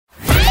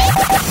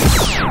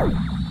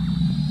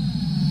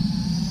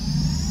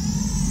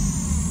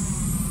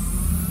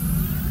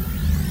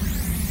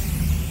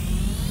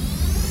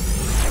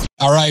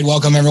All right,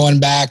 welcome everyone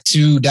back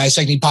to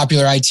Dissecting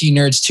Popular IT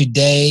Nerds.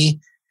 Today,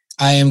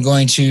 I am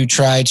going to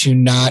try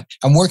to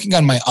I'm working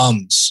on my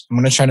ums. I'm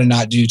going to try to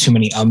not do too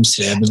many ums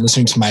today. I've been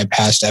listening to my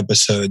past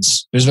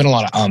episodes. There's been a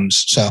lot of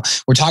ums. So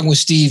we're talking with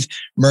Steve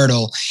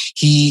Myrtle.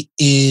 He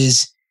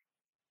is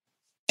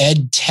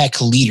Ed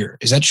Tech Leader.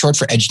 Is that short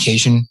for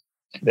education?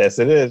 Yes,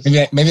 it is.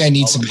 Maybe I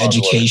need some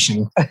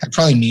education. I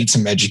probably need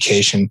some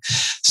education.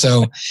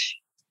 So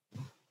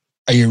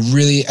I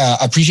really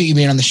appreciate you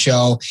being on the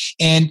show.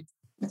 And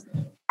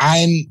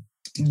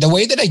the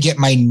way that I get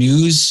my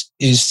news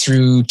is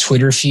through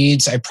Twitter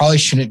feeds. I probably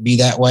shouldn't be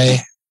that way.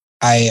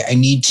 I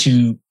need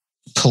to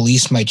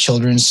police my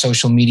children's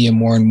social media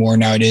more and more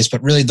nowadays.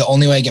 But really, the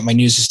only way I get my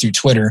news is through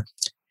Twitter.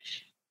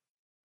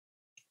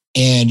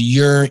 And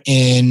you're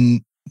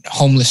in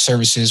homeless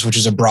services, which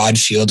is a broad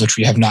field, which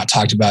we have not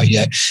talked about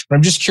yet. But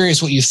I'm just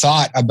curious what you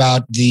thought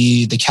about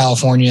the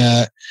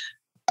California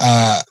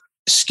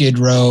Skid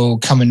Row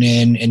coming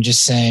in and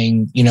just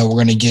saying, we're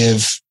going to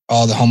give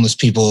all the homeless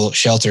people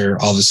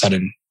shelter all of a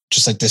sudden.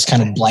 Just like this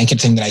kind of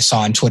blanket thing that I saw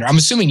on Twitter. I'm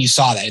assuming you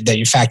saw that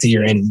the fact that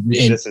you're in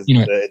this is the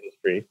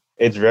industry.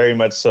 It's very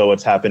much so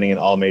what's happening in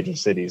all major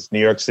cities. New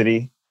York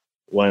City,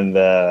 when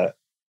the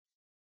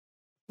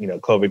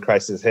COVID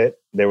crisis hit,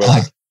 they were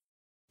like,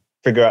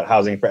 figure out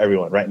housing for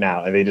everyone right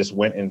now. And they just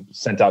went and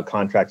sent out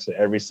contracts to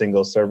every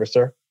single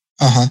servicer,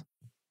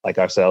 like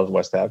ourselves,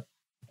 West Ave,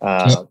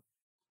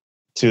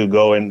 to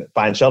go and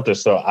find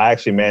shelters. So I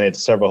actually manage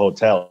several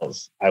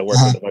hotels. I work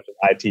with a bunch of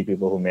IT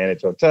people who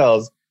manage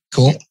hotels.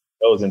 Cool.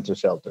 Those into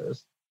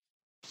shelters.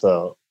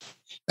 So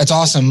that's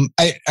awesome.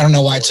 I don't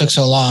know why it took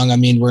so long. I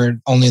mean,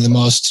 we're only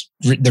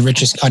the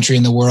richest country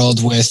in the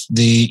world with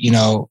the,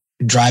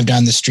 drive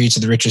down the streets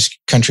of the richest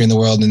country in the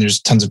world. And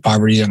there's tons of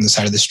poverty on the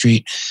side of the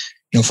street.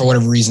 For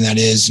whatever reason that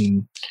is,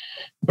 and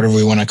whatever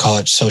we want to call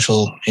it,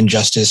 social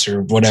injustice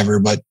or whatever.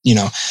 But,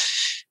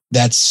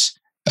 that's,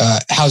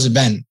 how's it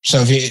been? So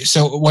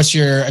what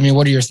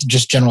are your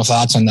just general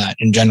thoughts on that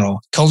in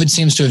general? COVID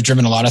seems to have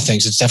driven a lot of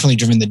things. It's definitely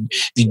driven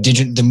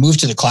the move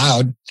to the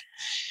cloud.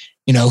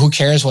 Who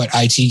cares what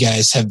IT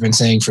guys have been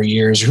saying for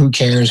years, or who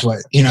cares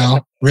what,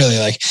 really,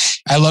 like,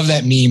 I love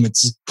that meme.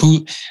 It's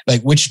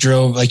which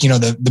drove,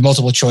 the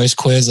multiple choice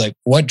quiz, like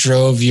what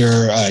drove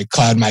your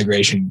cloud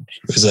migration?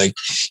 It was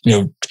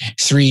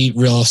 3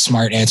 real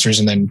smart answers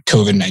and then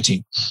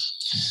COVID-19.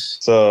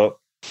 So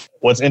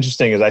what's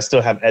interesting is I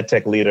still have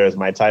EdTech Leader as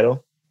my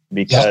title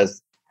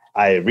because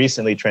I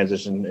recently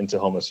transitioned into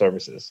homeless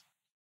services.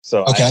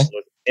 So I was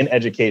in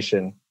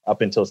education up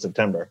until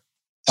September.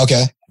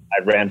 Okay.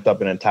 I ramped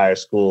up an entire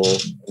school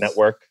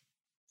network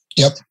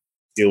to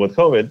deal with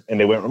COVID, and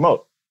they went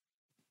remote.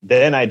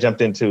 Then I jumped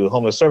into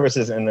homeless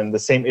services, and then the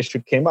same issue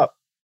came up.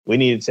 We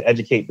needed to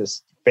educate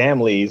these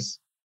families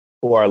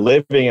who are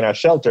living in our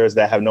shelters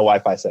that have no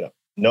Wi-Fi set up,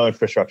 no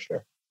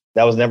infrastructure.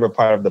 That was never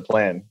part of the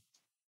plan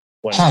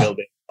when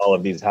building all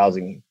of these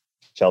housing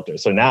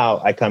shelters. So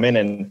now I come in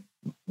and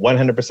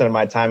 100% of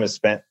my time is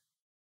spent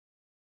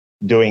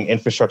doing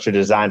infrastructure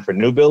design for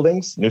new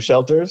buildings, new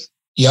shelters.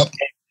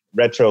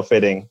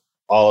 Retrofitting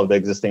all of the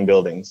existing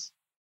buildings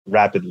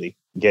rapidly,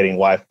 getting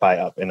Wi-Fi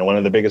up. And one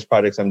of the biggest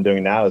projects I'm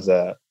doing now is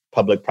a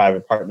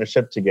public-private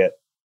partnership to get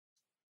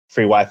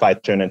free Wi-Fi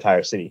to an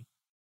entire city.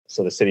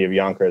 So the city of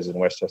Yonkers in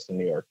Westchester,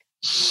 New York.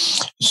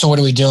 So what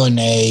are we doing?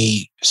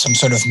 Some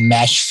sort of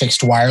mesh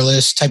fixed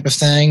wireless type of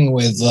thing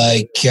with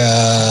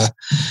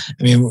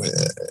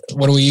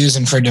what are we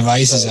using for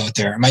devices out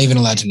there? Am I even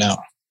allowed to know?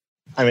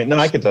 No,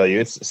 I can tell you.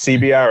 It's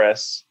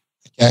CBRS.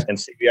 Okay. And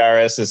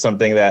CBRS is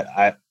something that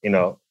I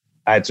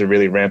had to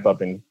really ramp up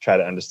and try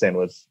to understand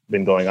what's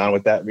been going on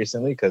with that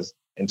recently. Because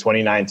in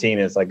 2019,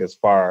 it's as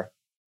far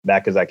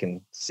back as I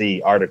can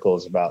see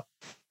articles about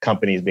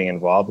companies being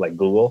involved, like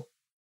Google,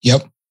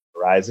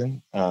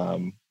 Verizon.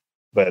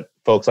 But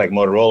folks like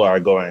Motorola are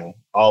going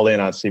all in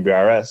on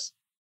CBRS.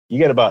 You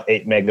get about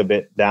 8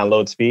 megabit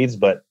download speeds,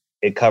 but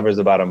it covers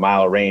about a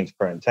mile range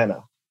per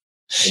antenna.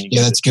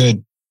 That's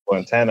good.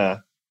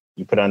 Antenna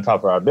you put on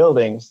top of our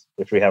buildings,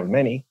 which we have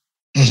many,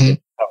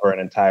 cover an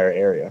entire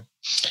area.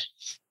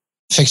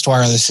 Fixed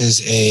wireless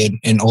is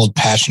an old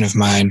passion of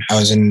mine. I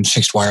was in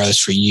fixed wireless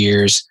for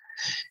years,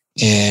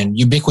 and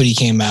Ubiquiti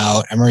came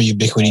out. I remember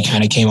Ubiquiti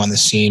kind of came on the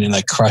scene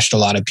and crushed a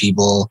lot of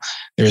people.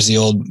 There's the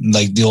old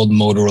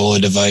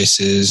Motorola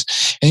devices,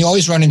 and you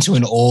always run into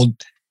an old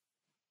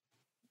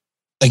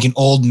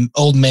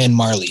man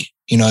Marley,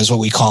 is what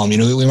we call him.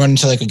 We run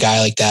into a guy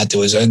like that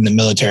was in the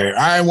military.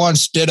 I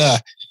once did a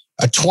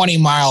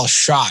 20-mile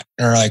shot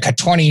or a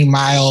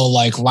 20-mile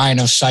line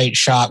of sight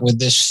shot with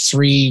this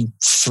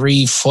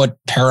 3-foot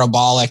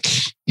parabolic,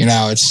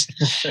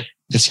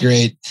 it's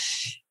great.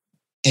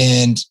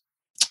 And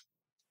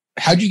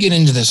how'd you get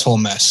into this whole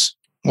mess?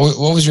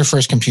 What was your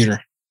first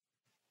computer?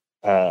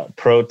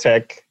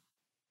 ProTech,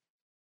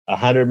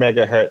 100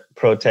 megahertz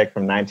ProTech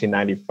from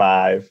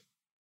 1995.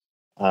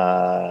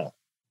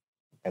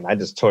 And I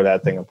just tore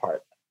that thing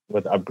apart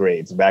with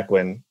upgrades back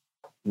when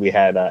we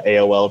had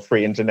AOL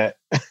free internet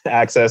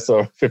access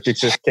or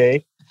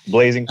 56K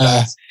blazing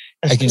fast.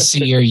 I can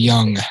see you're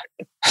young.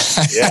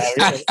 Yeah,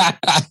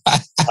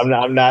 I'm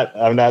not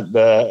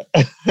the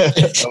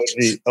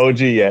OG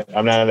yet.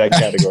 I'm not in that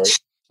category.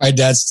 My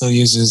dad still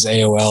uses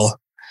AOL.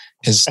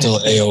 His still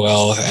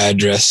AOL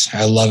address.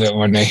 I love it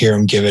when I hear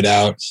him give it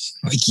out.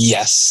 Like,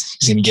 yes,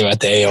 he's going to give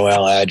out the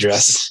AOL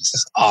address. This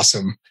is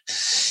awesome.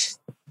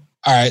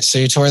 All right, so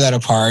you tore that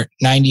apart.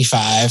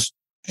 95.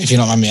 If you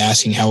don't mind me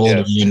asking, how old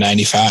were you in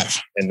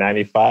 95? In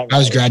 95? I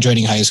was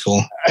graduating high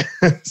school.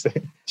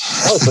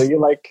 Oh, so you're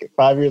like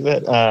 5 years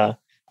ahead?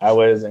 I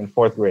was in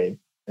 4th grade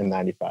in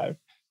 95.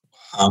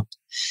 Wow.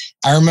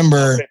 I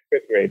remember...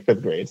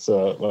 Fifth grade.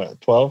 So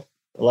what, 12,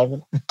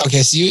 11?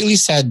 Okay, so you at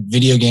least had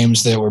video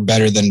games that were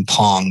better than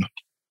Pong.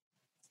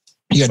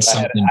 You had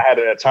something. I had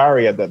an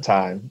Atari at that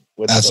time.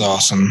 That's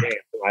awesome.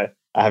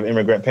 I have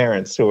immigrant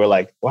parents who were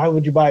like, why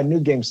would you buy a new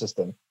game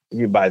system? If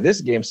you buy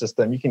this game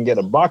system, you can get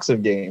a box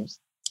of games.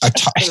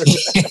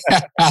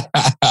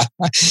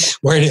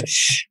 Where'd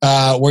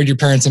your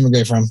parents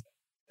immigrate from?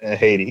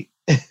 Haiti.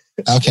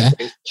 Okay,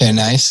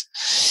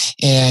 nice.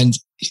 And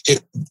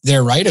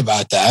they're right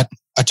about that.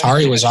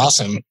 Atari was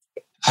awesome.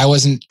 I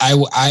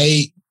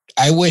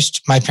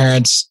wished my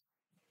parents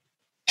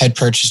had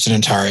purchased an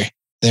Atari.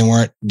 They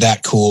weren't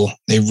that cool.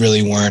 They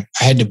really weren't.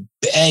 I had to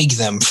beg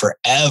them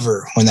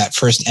forever when that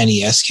first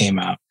NES came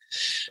out.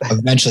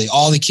 Eventually,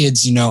 all the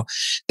kids,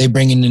 they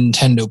bring in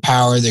Nintendo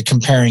Power. They're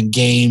comparing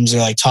games.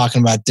 They're like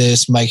talking about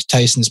this, Mike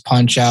Tyson's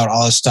Punch Out,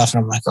 all this stuff.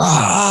 And I'm like,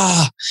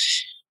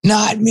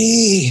 not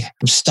me.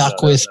 I'm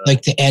stuck with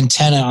like the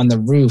antenna on the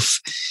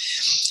roof.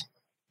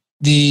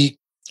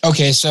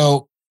 Okay,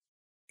 so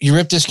you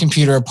ripped this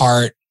computer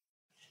apart.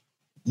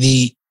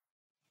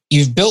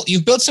 You've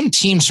built some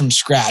teams from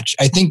scratch.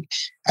 I think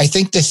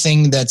the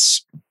thing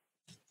that's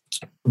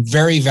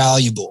very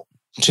valuable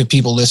to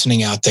people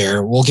listening out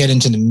there, we'll get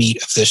into the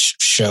meat of this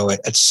show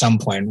at some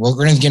point. We're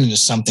going to get into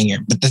something here,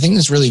 but the thing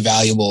that's really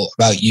valuable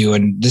about you,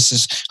 and this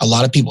is a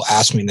lot of people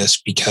ask me this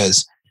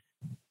because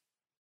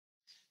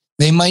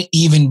they might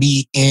even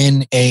be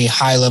in a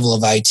high level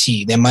of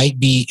IT. They might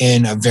be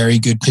in a very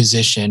good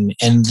position,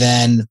 and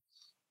then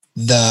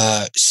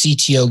the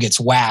CTO gets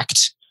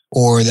whacked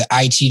or the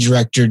IT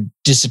director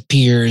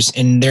disappears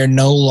and they're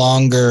no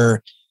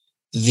longer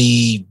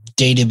the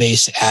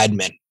database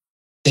admin.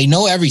 They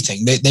know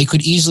everything. They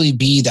could easily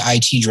be the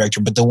IT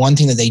director, but the one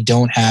thing that they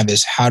don't have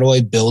is how do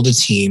I build a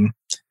team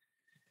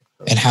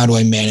and how do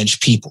I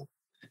manage people?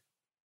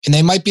 And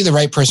they might be the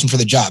right person for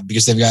the job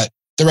because they've got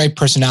the right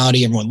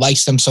personality. Everyone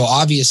likes them. So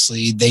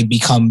obviously they're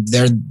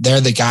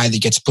the guy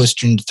that gets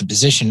pushed into the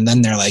position. And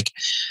then they're like,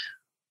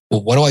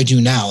 well, what do I do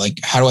now? Like,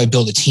 how do I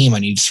build a team? I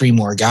need 3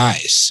 more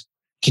guys.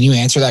 Can you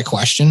answer that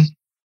question?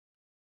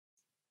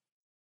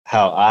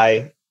 How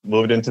I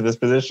moved into this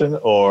position,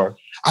 or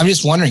I'm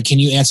just wondering, can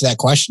you answer that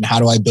question? How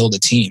do I build a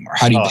team? Or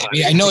how do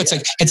you, I know it's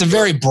a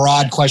very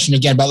broad question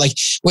again, but like,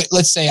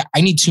 let's say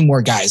I need 2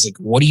 more guys. Like,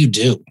 what do you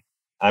do?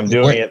 I'm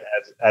doing it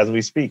as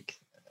we speak.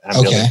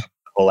 I'm building the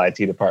whole IT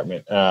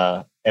department.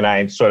 And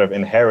I sort of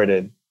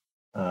inherited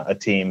a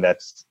team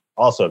that's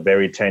also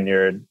very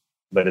tenured,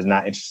 but is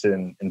not interested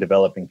in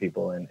developing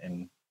people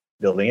and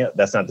building it.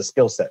 That's not the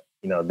skill set.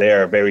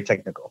 They're very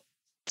technical,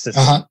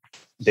 system,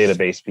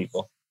 database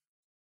people.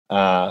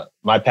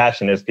 My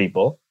passion is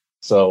people.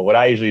 So what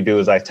I usually do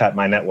is I tap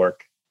my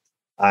network.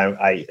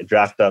 I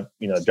draft up,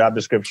 job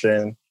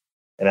description,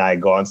 and I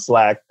go on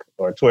Slack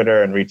or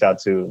Twitter and reach out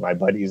to my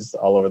buddies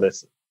all over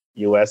this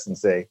US and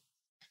say,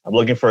 I'm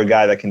looking for a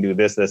guy that can do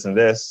this, this, and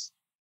this,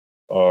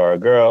 or a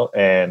girl,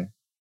 and,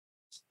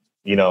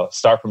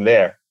 start from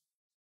there.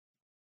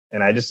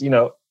 And I just,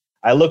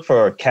 I look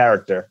for a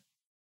character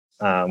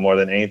more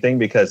than anything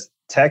because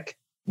tech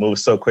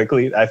moves so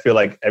quickly. I feel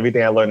like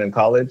everything I learned in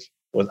college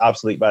was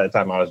obsolete by the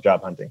time I was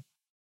job hunting.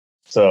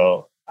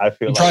 So I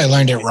feel you probably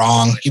learned it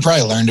wrong. You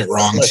probably learned it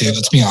wrong too.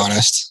 Let's be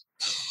honest.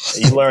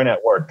 You learn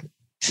at work.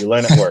 So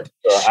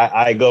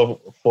I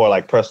go for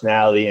like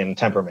personality and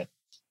temperament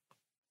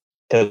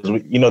because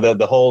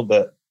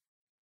the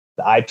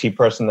IT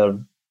person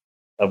of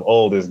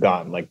old is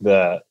gone. Like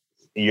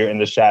you're in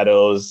the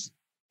shadows,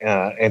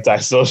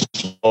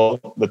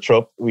 antisocial, the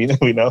trope we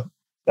know.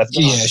 That's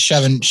gone. Yeah,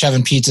 shoving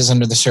pizzas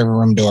under the server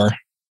room door.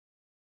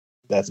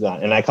 That's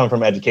gone. And I come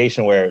from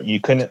education where you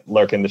couldn't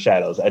lurk in the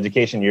shadows.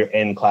 Education, you're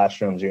in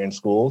classrooms, you're in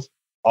schools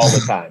all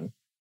the time.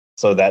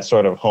 So that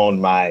sort of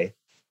honed my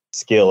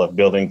skill of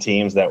building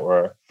teams that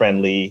were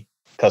friendly,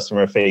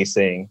 customer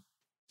facing,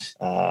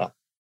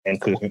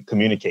 and could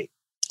communicate.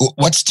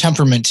 What's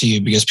temperament to you?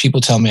 Because people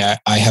tell me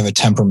I have a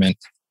temperament.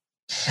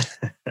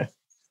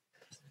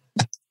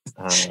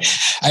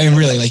 I mean,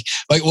 really,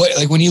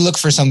 like when you look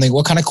for something,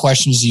 what kind of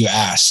questions do you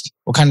ask?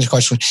 What kind of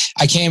questions?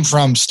 I came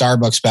from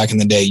Starbucks back in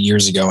the day,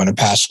 years ago, in a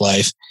past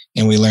life,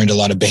 and we learned a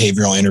lot of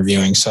behavioral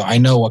interviewing. So I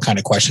know what kind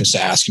of questions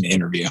to ask in an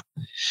interview.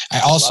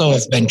 I also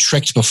have been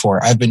tricked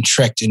before. I've been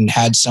tricked and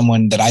had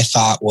someone that I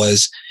thought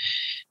was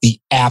the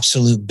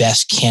absolute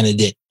best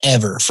candidate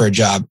ever for a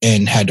job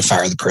and had to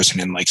fire the person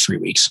in like 3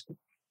 weeks.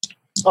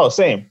 Oh,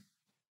 same.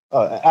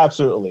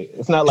 Absolutely.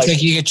 It's not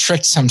like you get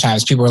tricked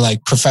sometimes. People are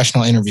like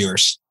professional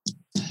interviewers.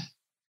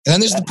 And then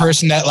there's the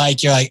person that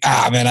like, you're like,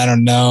 man, I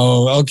don't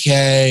know.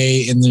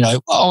 Okay. And you're like,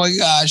 oh my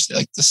gosh, they're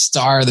like the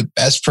star, the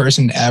best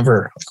person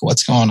ever. Like,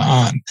 what's going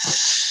on?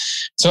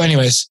 So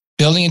anyways,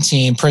 building a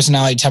team,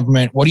 personality,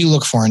 temperament. What do you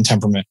look for in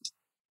temperament?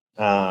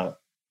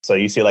 So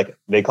you see, like,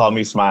 they call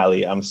me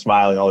Smiley. I'm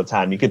smiling all the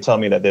time. You could tell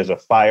me that there's a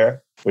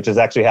fire, which has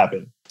actually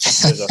happened.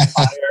 There's a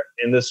fire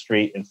in the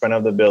street in front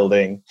of the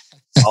building.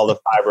 All the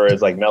fiber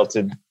is like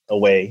melted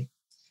away.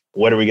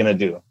 What are we going to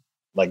do?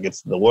 Like,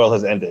 the world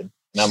has ended.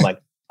 And I'm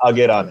like, I'll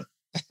get on it.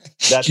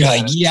 You're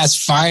like,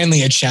 yes,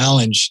 finally a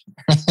challenge.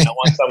 I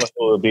want someone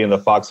who will be in the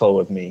foxhole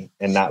with me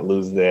and not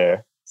lose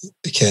their.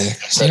 Okay.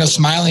 So,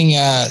 smiling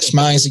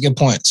is a good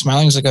point.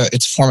 Smiling is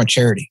it's a form of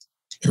charity.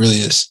 It really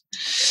is.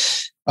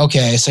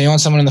 Okay. So you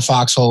want someone in the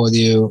foxhole with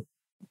you.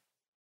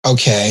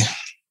 Okay.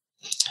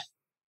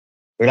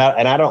 And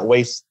I don't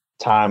waste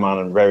time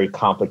on very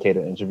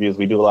complicated interviews.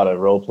 We do a lot of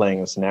role playing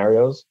and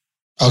scenarios.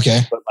 Okay.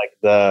 But like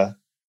the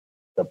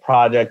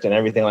project and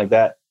everything like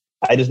that,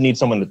 I just need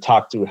someone to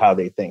talk to how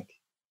they think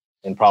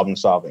and problem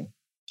solving.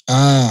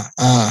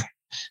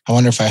 I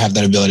wonder if I have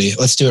that ability.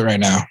 Let's do it right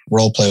now.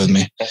 Role play with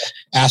me.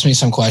 Ask me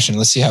some question.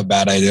 Let's see how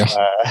bad I do.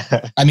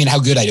 I mean, how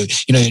good I do.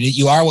 You know,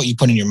 you are what you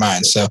put in your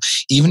mind. So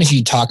even if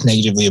you talk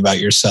negatively about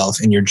yourself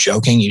and you're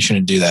joking, you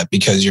shouldn't do that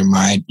because your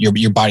mind,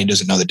 your body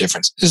doesn't know the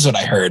difference. This is what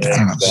I heard. Yeah, I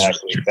don't know.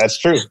 exactly. That's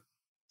true.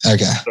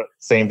 Okay.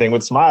 Same thing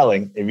with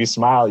smiling. If you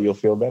smile, you'll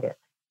feel better.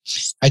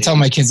 I tell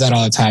my kids that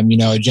all the time. You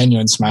know, a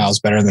genuine smile is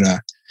better than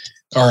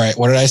all right,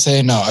 what did I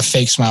say? No, a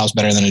fake smile is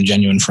better than a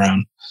genuine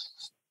frown.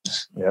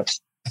 Yep.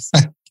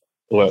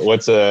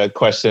 What's a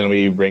question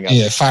we bring up?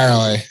 Yeah, fire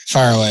away.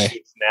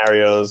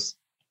 Scenarios.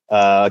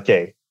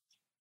 Okay.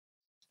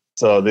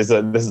 So this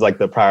is like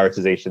the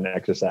prioritization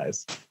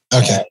exercise.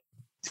 Okay.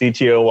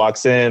 CTO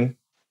walks in,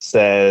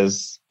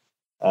 says,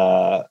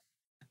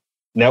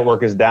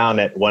 network is down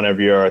at one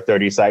of your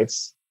 30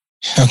 sites.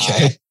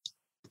 Okay.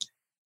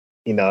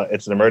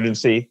 It's an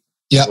emergency.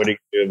 Yeah. What do you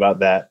do about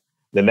that?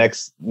 The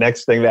next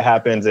thing that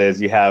happens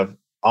is you have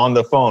on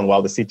the phone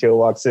while the CTO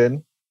walks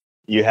in,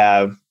 you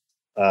have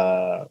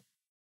a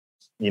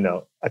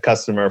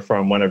customer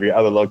from one of your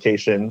other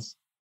locations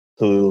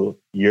who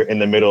you're in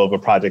the middle of a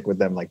project with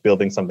them, like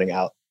building something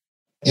out.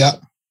 Yeah.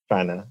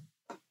 Trying to,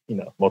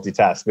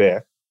 multitask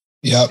there.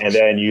 Yeah. And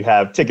then you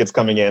have tickets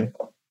coming in.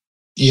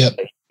 Yep.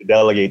 To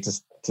delegate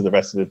to the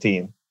rest of the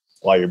team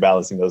while you're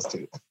balancing those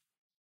two.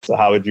 So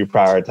how would you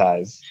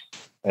prioritize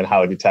and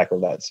how would you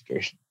tackle that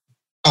situation?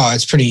 Oh,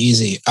 it's pretty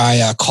easy.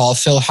 I call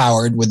Phil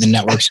Howard with the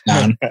networks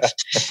down.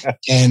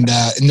 And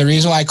the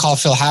reason why I call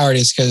Phil Howard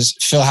is because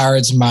Phil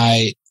Howard's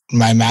my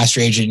master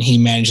agent. He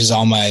manages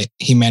all my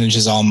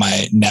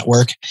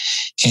network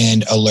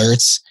and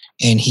alerts,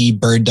 and he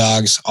bird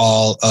dogs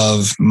all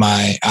of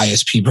my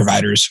ISP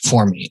providers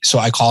for me. So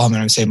I call him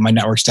and I say, my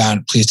network's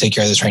down. Please take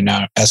care of this right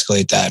now.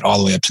 Escalate that all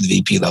the way up to the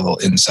VP level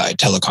inside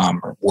telecom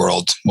or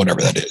world,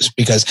 whatever that is.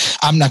 Because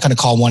I'm not going to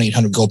call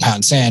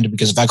 1-800-GO-POUND-SAND,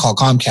 because if I call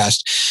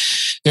Comcast,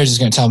 they're just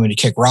going to tell me to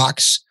kick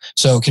rocks.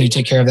 So can you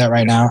take care of that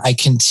right now? I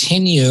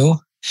continue.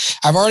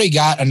 I've already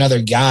got another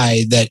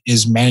guy that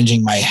is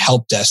managing my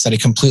help desk that I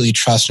completely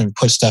trust and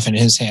put stuff in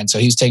his hands. So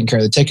he's taking care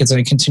of the tickets, and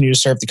I continue to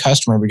serve the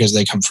customer because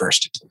they come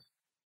first.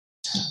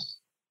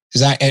 Is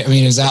that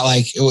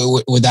like,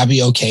 would that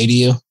be okay to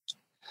you?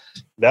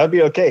 That would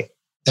be okay.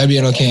 That'd be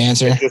an okay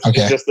answer.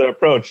 It's just the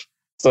approach.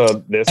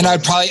 So and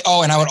I'd probably,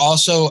 and I would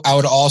also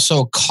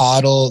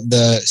coddle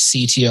the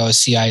CTO,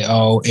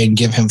 CIO, and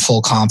give him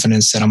full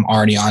confidence that I'm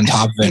already on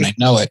top of it and I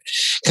know it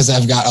because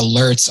I've got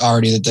alerts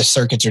already that the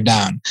circuits are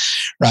down,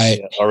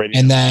 right? Yeah, already.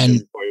 And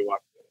then,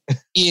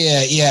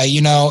 yeah,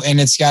 and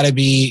it's got to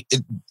be,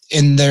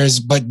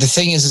 but the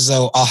thing is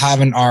though, I'll have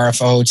an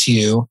RFO to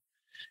you,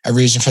 a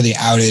reason for the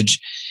outage.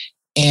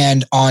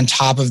 And on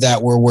top of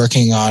that, we're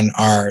working on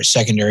our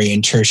secondary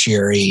and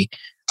tertiary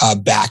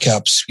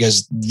backups,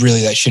 because really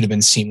that should have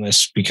been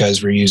seamless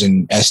because we're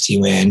using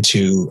SD-WAN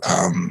to,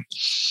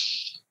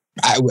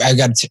 I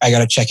got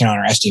to check in on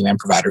our SD-WAN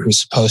provider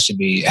who's supposed to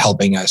be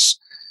helping us.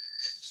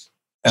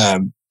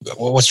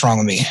 What's wrong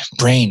with me?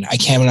 Brain. I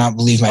cannot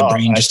believe my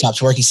brain just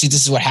stopped working. See,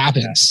 this is what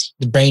happens.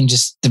 The brain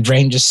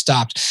just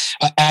stopped.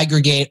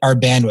 Aggregate our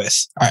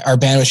bandwidth. Our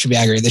bandwidth should be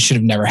aggregated. This should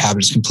have never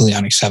happened. It's completely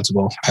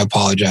unacceptable. I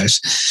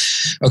apologize.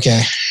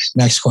 Okay.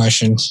 Next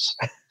question.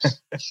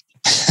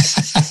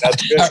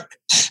 That's good.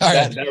 All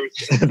right.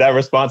 That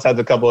response has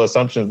a couple of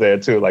assumptions there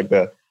too, like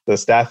the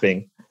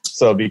staffing.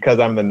 So because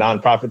I'm in the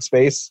nonprofit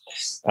space,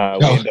 we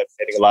end up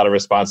getting a lot of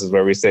responses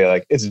where we say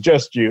like, it's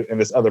just you and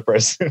this other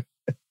person.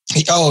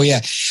 Oh,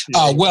 yeah.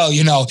 Well,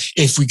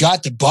 if we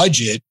got the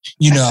budget,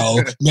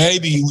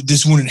 maybe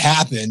this wouldn't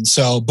happen.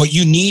 So, but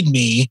you need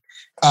me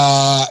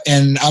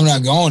and I'm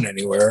not going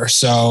anywhere.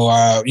 So,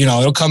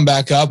 it'll come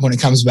back up when it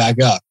comes back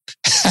up.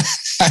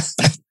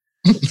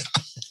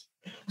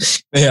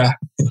 Yeah.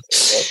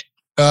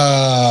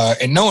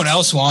 And no one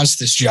else wants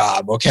this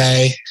job.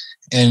 Okay.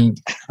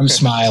 And I'm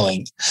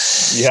smiling.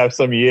 You have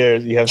some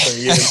years. Under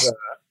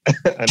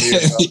your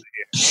belt.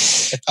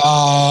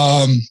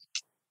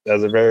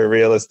 That's a very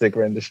realistic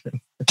rendition.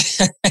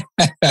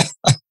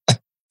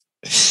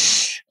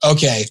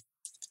 Okay.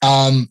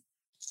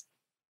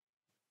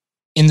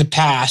 In the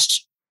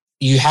past,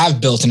 you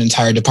have built an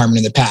entire department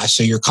in the past,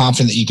 so you're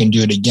confident that you can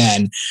do it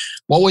again.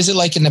 What was it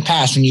like in the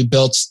past when you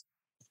built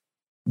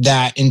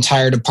that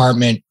entire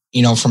department,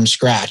 from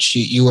scratch?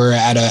 You were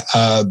at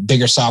a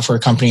bigger software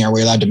company. Are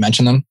we allowed to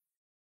mention them?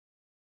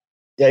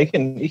 Yeah, you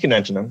can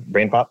mention them.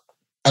 BrainPop.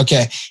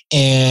 Okay.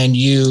 And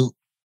you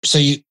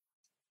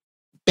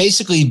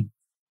basically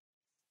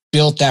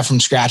built that from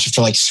scratch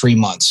after like 3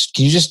 months.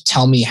 Can you just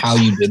tell me how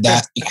you did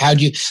that?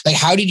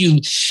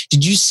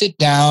 Did you sit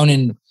down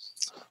and,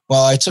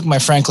 well, I took my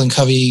Franklin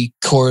Covey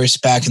course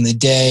back in the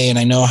day and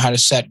I know how to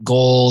set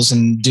goals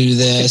and do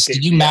this.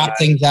 Did you map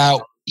things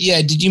out?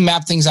 Yeah. Did you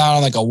map things out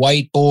on like a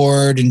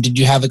whiteboard, and did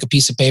you have like a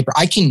piece of paper?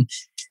 I can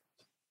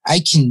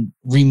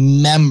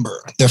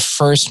remember the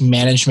first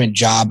management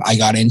job I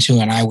got into,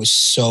 and I was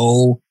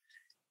so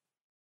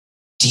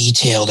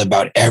detailed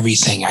about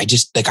everything. I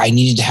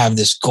needed to have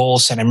this goal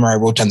set. I remember I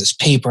wrote down this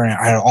paper and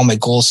I had all my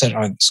goal setting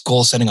on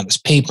this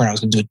paper, and I was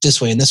going to do it this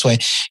way and this way.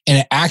 And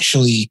it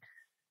actually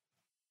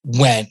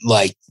went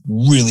like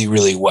really,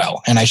 really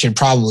well. And I should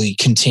probably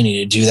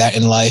continue to do that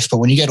in life. But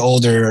when you get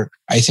older,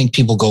 I think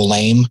people go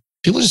lame.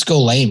 People just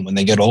go lame when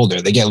they get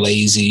older. They get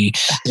lazy.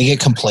 They get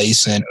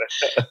complacent.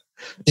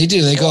 They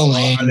do. They go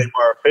lame. Are they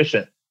more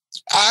efficient?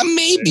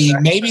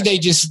 Maybe they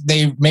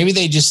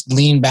just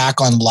lean back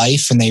on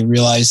life and they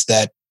realize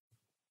that,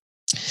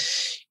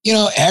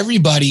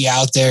 everybody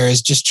out there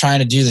is just trying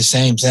to do the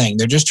same thing.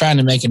 They're just trying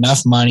to make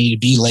enough money to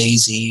be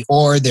lazy,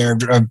 or they're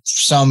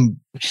some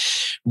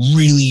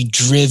really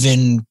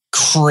driven,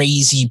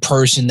 crazy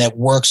person that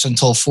works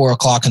until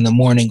 4:00 in the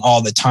morning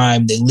all the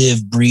time. They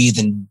live, breathe,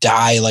 and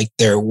die like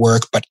their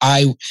work. But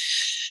I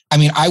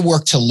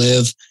work to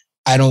live.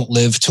 I don't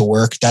live to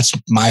work. That's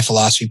my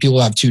philosophy. People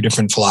have two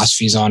different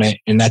philosophies on it,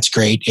 and that's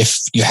great. If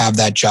you have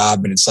that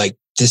job and it's like,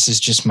 this is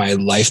just my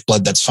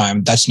lifeblood, that's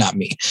fine. That's not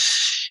me.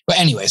 But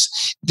anyways,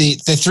 the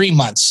 3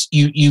 months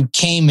you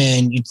came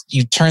in,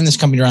 you turned this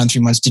company around in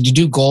 3 months. Did you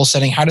do goal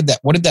setting?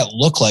 What did that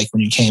look like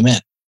when you came in?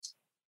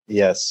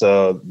 Yes.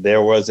 So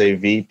there was a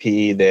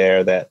VP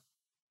there that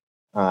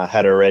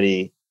had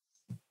already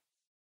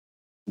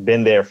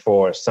been there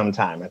for some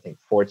time, I think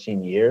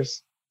 14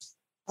 years.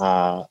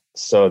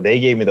 So they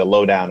gave me the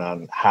lowdown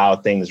on how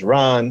things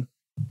run,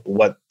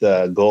 what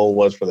the goal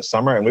was for the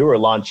summer. And we were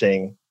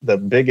launching the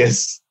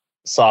biggest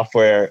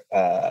software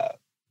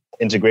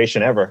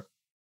integration ever.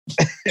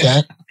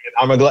 Okay.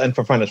 I'm a glutton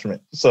for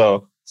punishment.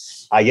 So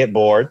I get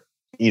bored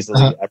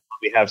easily. I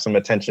probably have some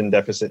attention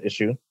deficit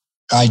issue.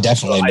 I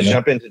definitely do. I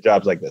jump into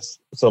jobs like this.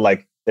 So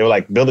like they were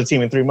like, build a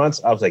team in 3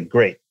 months. I was like,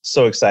 great.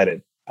 So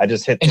excited. I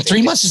just hit. And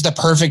 3 months is the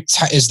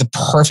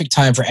perfect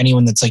time for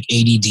anyone that's like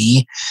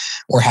ADD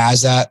or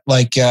has that.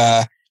 Like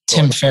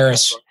Tim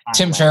Ferriss,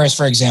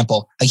 for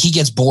example, like he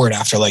gets bored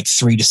after like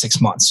 3 to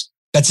 6 months.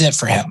 That's it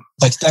for him.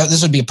 Like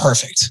this would be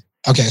perfect.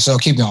 Okay, so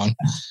keep going.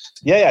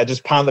 Yeah.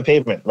 Just pound the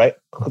pavement, right?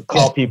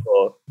 Call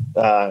people,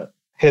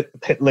 hit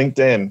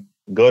LinkedIn,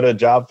 go to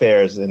job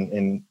fairs,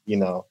 and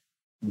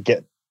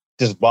get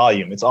just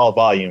volume. It's all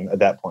volume at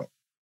that point.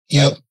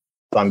 Yep. Right?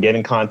 So I'm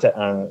getting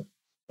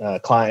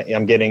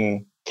I'm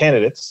getting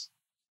candidates.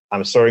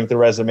 I'm sorting through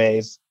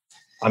resumes.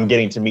 I'm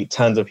getting to meet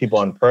tons of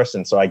people in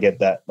person. So I get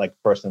that like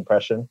first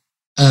impression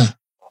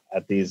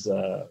at these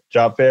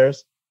job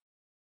fairs.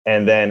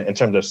 And then in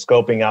terms of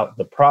scoping out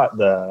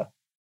the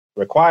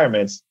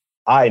requirements,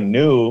 I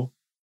knew,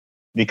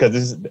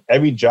 because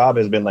every job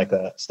has been like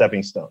a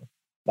stepping stone.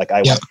 Like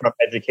I went from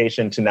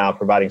education to now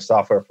providing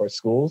software for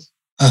schools.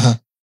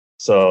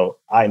 So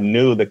I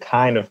knew the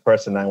kind of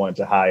person I wanted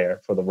to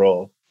hire for the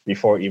role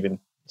before even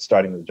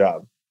starting the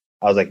job.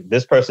 I was like,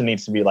 this person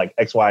needs to be like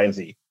X, Y, and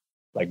Z,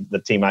 like the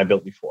team I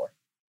built before.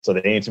 So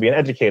they need to be an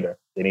educator.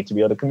 They need to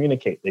be able to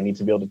communicate. They need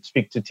to be able to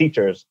speak to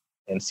teachers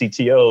and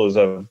CTOs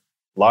of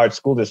large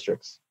school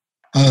districts.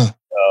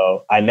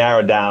 So I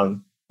narrowed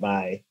down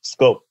my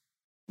scope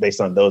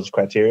based on those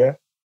criteria.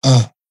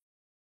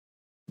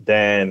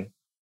 Then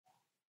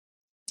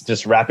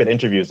just rapid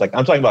interviews. Like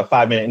I'm talking about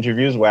 5-minute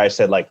interviews where I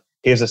said like,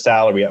 here's the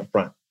salary up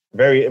front.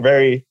 Very,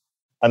 very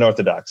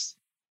unorthodox.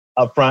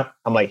 Up front,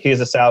 I'm like, here's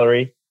the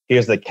salary.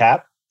 Here's the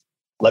cap.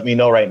 Let me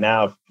know right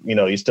now if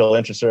you're still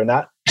interested or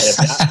not. And if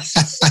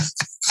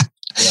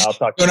not, I'll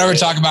talk. Don't ever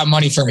talk about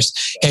money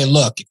first. Hey,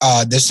 look,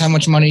 this is how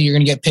much money you're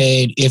going to get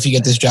paid if you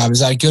get this job.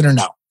 Is that good or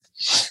no?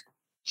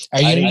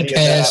 Are you going to be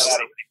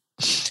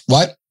pissed?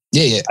 What?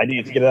 Yeah. I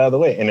need to get it out of the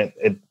way, and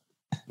it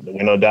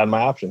down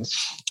my options.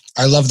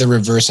 I love the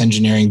reverse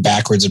engineering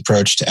backwards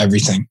approach to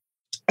everything.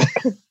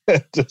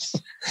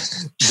 Just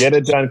get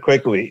it done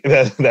quickly.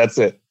 That's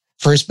it.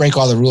 First Break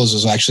All the Rules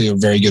was actually a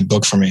very good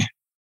book for me.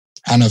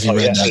 I don't know if you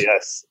read that.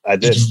 Yes, I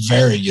did. It's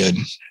very good.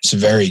 It's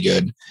very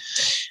good.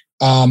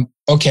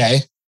 Okay.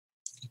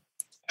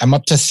 I'm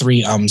up to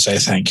 3 ums, I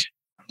think.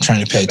 I'm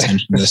trying to pay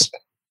attention to this.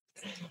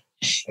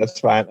 That's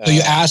fine. So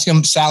you ask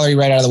them salary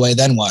right out of the way,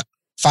 then what?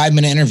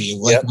 5-minute interview.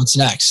 What's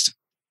next?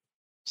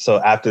 So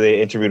after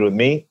they interviewed with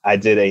me, I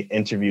did an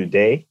interview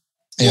day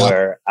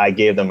where I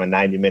gave them a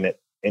 90-minute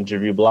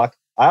interview block.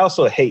 I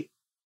also hate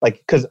like,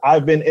 because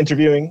I've been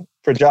interviewing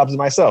for jobs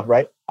myself,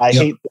 right? I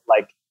hate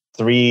like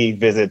 3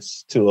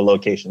 visits to a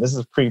location. This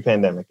is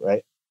pre-pandemic,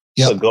 right?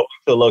 So going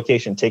to a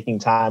location, taking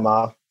time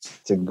off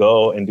to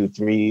go and do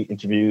 3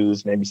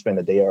 interviews, maybe spend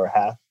a day or a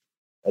half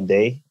a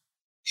day.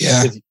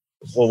 Yeah. Is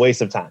a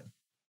waste of time.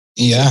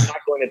 Yeah. It's not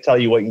going to tell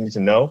you what you need to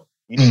know.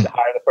 You need to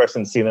hire the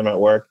person, see them at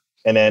work.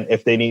 And then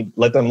if they need,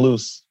 let them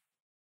loose,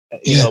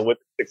 you know, with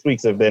 6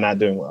 weeks if they're not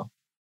doing well.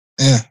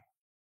 Yeah.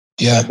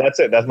 Yeah. That's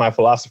it. That's my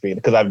philosophy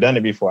because I've done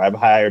it before. I've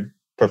hired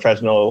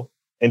professional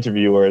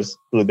interviewers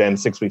who then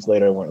 6 weeks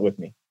later weren't with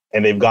me.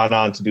 And they've gone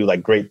on to do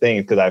like great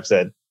things because I've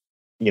said,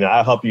 you know,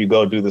 I'll help you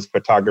go do this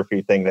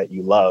photography thing that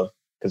you love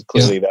because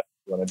clearly that's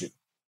what you want to do.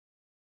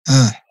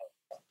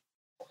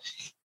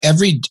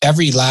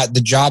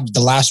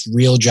 The last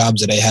real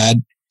jobs that I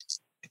had,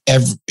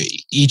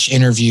 each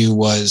interview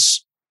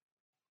was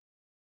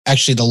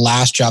actually the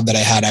last job that I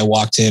had. I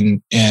walked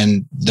in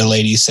and the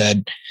lady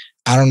said,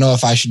 I don't know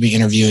if I should be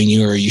interviewing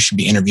you or you should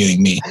be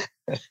interviewing me.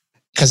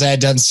 Because I had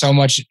done so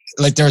much,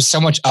 like there was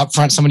so much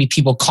upfront, so many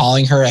people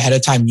calling her ahead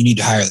of time. You need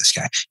to hire this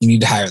guy. You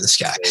need to hire this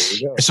guy.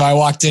 So I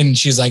walked in and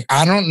she was like,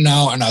 I don't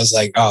know. And I was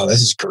like, oh,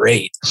 this is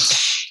great.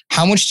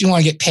 How much do you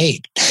want to get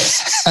paid?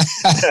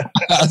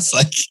 I was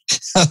like,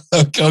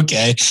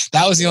 okay.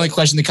 That was the only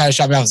question that kind of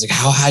shot me. I was like,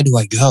 how high do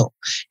I go?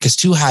 Because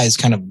too high is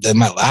kind of, they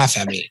might laugh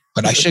at me,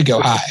 but I should go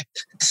high.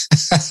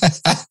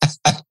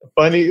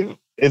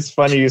 It's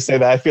funny you say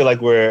that. I feel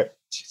like we're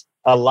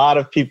a lot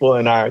of people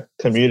in our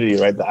community,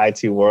 right? The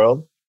IT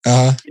world,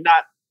 you're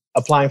not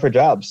applying for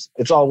jobs.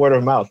 It's all word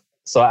of mouth.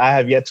 So I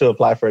have yet to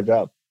apply for a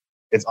job.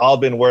 It's all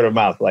been word of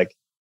mouth. Like,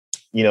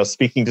 you know,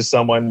 speaking to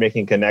someone,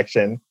 making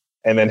connection,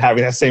 and then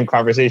having that same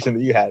conversation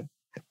that you had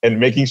and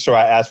making sure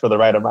I asked for the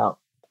right amount.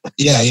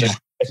 Yeah. Yeah.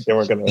 They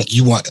weren't gonna, like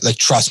you want, like,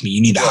 trust me,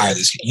 you need to hire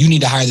this guy. You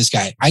need to hire this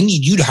guy. I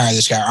need you to hire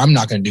this guy or I'm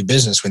not going to do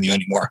business with you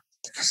anymore.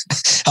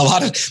 That's a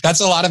lot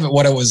of it.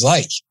 What it was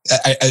like.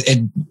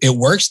 It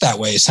works that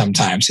way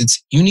sometimes.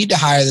 It's you need to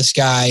hire this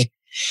guy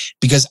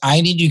because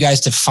I need you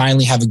guys to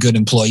finally have a good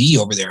employee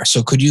over there.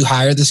 So could you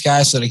hire this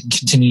guy so that I can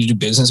continue to do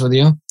business with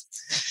you?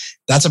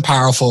 That's a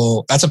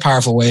powerful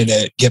way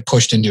to get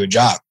pushed into a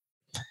job.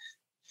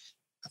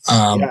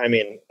 I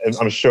mean,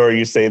 I'm sure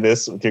you say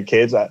this with your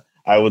kids.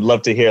 I would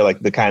love to hear like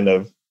the kind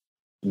of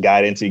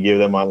guidance you give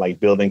them on like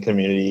building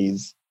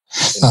communities,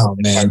 and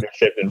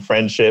partnership and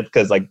friendship,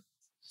 because like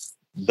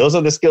those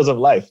are the skills of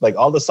life. Like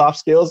all the soft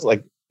skills,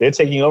 like they're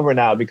taking over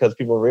now because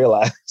people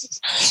realize.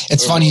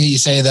 It's funny that you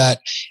say that.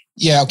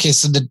 Yeah. Okay.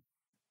 So the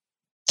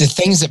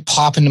things that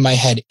pop into my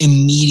head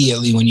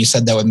immediately when you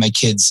said that with my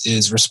kids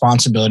is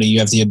responsibility. You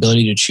have the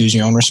ability to choose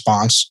your own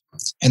response.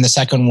 And the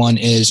second one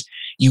is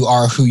you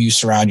are who you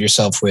surround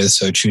yourself with.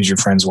 So choose your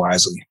friends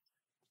wisely.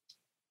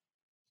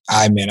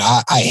 I mean,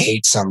 I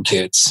hate some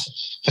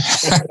kids.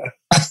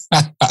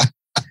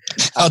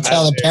 I'll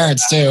tell the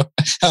parents too.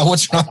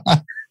 What's wrong?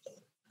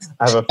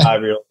 I have a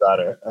 5-year-old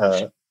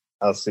daughter.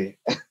 I'll see.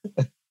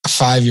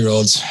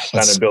 5-year-olds.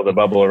 Trying to build a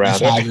bubble around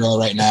 5-year-old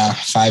right now.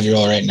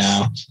 5-year-old right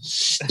now.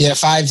 Yeah,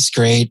 5's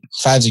great.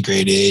 5's a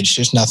great age.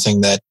 There's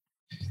nothing that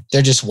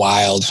they're just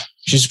wild.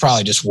 She's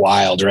probably just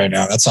wild right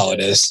now. That's all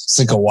it is. It's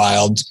like a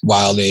wild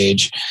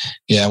age.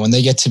 Yeah, when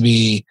they get to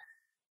be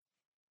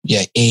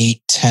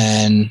 8,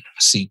 10,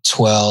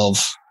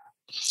 12.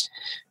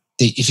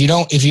 If you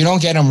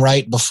don't get them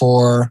right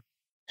before,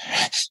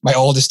 my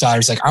oldest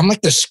daughter's like, I'm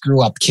like the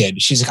screw up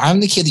kid. She's like, I'm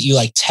the kid that you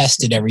like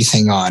tested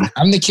everything on.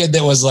 I'm the kid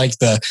that was like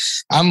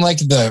I'm like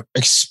the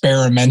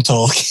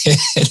experimental kid.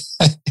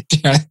 Do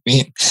you know what I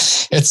mean?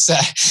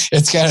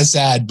 It's kind of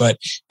sad, but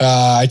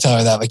I tell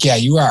her that, like, yeah,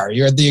 you are.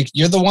 You're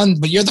the one,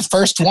 but you're the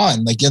first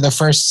one. Like you're the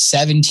first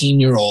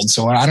 17-year-old.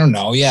 So I don't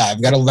know. Yeah,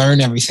 I've got to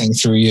learn everything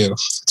through you.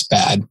 It's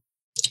bad.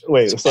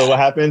 Wait, so what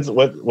happens?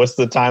 What's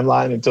the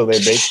timeline until they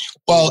bake?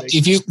 Well,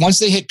 once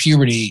they hit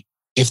puberty,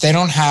 if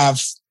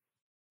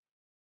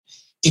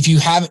you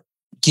haven't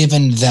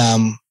given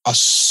them a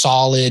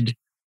solid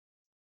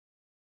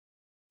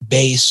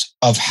base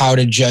of how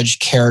to judge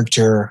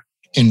character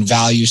and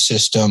value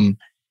system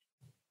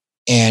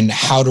and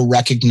how to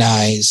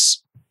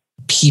recognize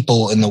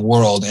people in the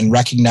world and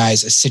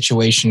recognize a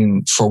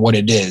situation for what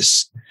it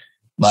is,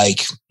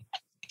 like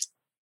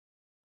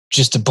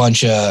just a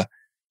bunch of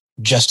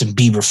Justin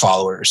Bieber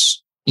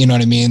followers. You know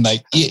what I mean?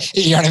 Like,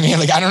 you know what I mean?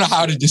 Like, I don't know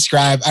how to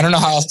describe, I don't know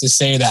how else to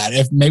say that.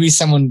 If maybe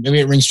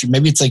it rings true.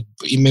 Maybe it's like,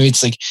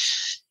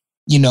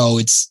 you know,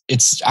 it's,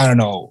 I don't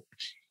know.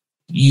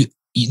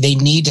 They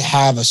need to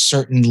have a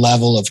certain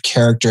level of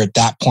character at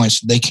that point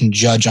so they can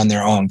judge on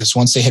their own. Because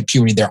once they hit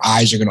puberty, their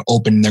eyes are going to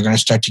open and they're going to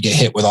start to get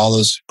hit with all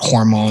those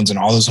hormones and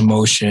all those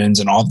emotions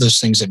and all those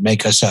things that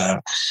make us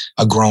a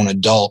grown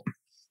adult.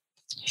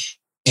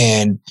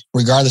 And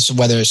regardless of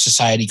whether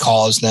society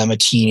calls them a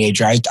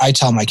teenager, I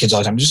tell my kids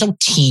all the time, there's no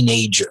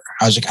teenager.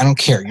 I was like, I don't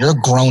care. You're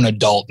a grown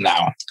adult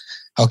now.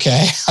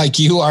 Okay. Like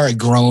you are a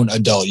grown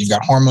adult. You've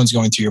got hormones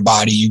going through your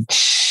body.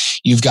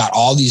 You've got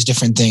all these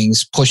different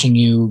things pushing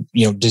you,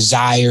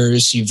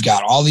 desires. You've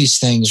got all these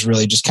things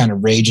really just kind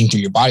of raging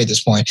through your body at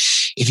this point.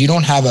 If you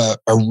don't have a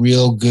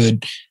real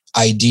good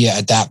idea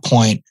at that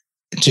point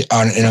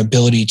on an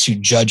ability to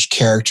judge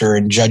character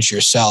and judge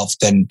yourself,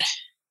 then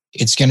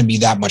it's going to be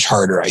that much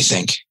harder, I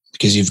think,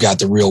 because you've got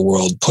the real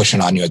world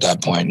pushing on you at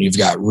that point. You've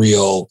got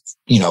real,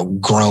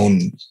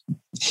 grown.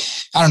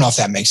 I don't know if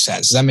that makes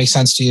sense. Does that make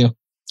sense to you?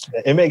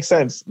 It makes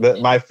sense.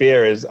 My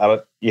fear is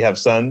you have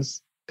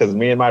sons, because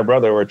me and my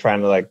brother were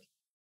trying to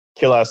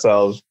kill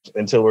ourselves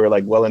until we were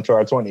well into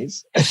our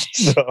 20s.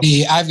 So,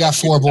 I've got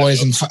 4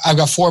 boys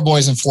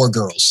and 4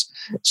 girls.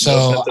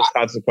 So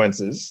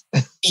consequences.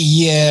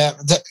 Yeah,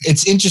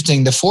 it's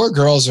interesting. The 4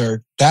 girls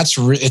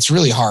it's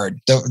really hard.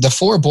 The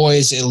 4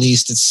 boys, at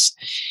least, it's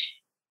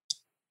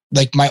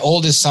my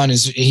oldest son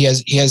he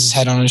has his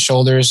head on his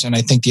shoulders, and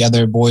I think the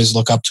other boys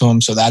look up to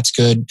him, so that's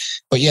good.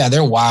 But yeah,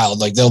 they're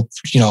wild. They'll,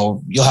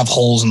 you'll have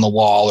holes in the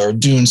wall or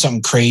doing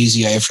something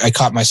crazy. I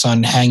caught my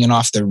son hanging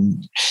off the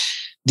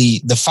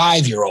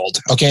 5-year-old.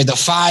 Okay, the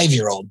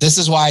 5-year-old. This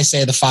is why I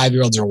say the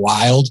 5-year-olds are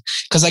wild,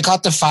 because I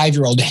caught the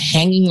 5-year-old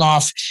hanging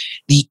off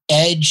the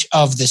edge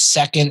of the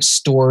 2nd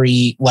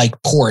story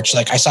porch.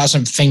 I saw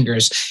some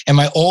fingers, and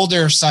my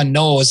older son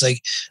Noah was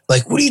like,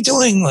 what are you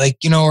doing? I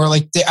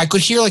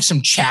could hear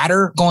some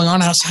chatter going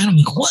on outside. I'm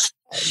like, what?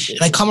 And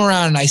I come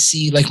around and I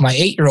see my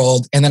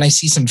 8-year-old, and then I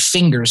see some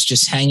fingers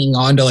just hanging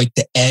onto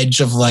the edge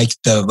of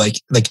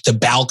the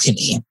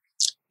balcony.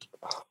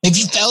 If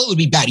he fell, it would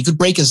be bad. He could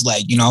break his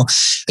leg,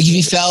 if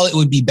he fell, it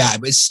would be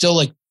bad, but it's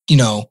still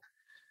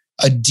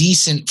a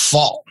decent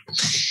fall.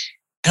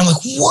 And I'm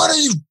like, what are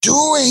you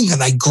doing?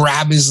 And I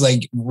grab his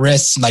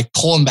wrists and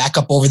pull him back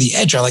up over the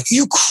edge. I'm like, are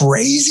you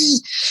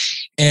crazy?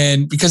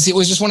 And because it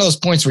was just one of those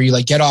points where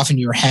you get off and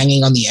you're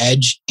hanging on the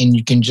edge, and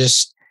you can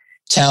just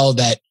tell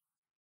that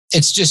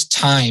it's just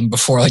time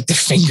before the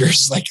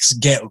fingers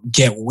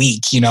get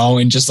weak,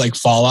 and just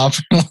fall off.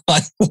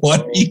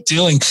 What are you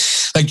doing?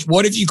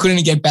 What if you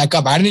couldn't get back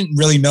up? I didn't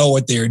really know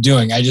what they were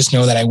doing. I just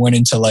know that I went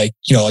into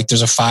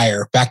there's a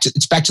fire.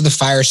 It's back to the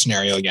fire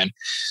scenario again.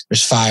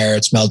 There's fire.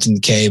 It's melting the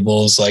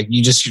cables. I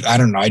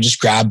don't know. I just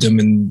grabbed him,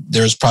 and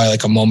there was probably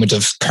a moment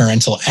of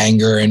parental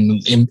anger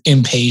and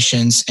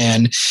impatience,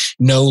 and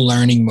no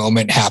learning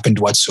moment happened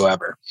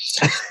whatsoever.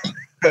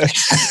 I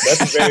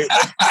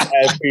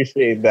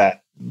appreciate that.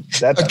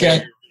 That's okay.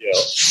 Very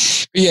real.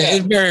 Yeah,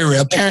 it's very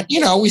real. Parent,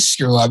 we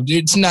screw up.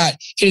 It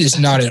is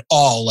not at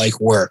all like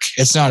work.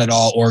 It's not at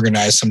all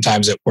organized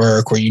sometimes at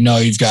work where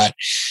you've got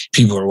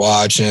people are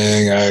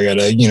watching. I got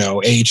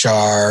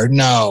HR.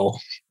 No,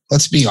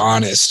 let's be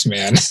honest,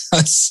 man.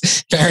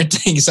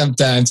 Parenting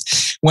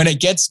sometimes, when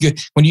it gets good,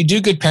 when you do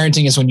good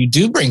parenting is when you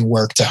do bring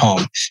work to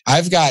home.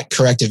 I've got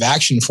corrective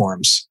action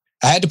forms.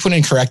 I had to put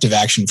in corrective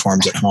action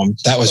forms at home.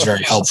 That was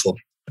very helpful.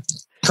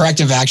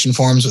 Corrective action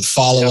forms with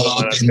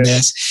follow-up and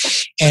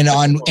this.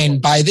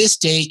 And by this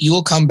date, you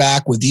will come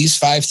back with these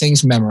 5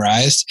 things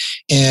memorized,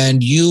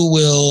 and you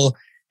will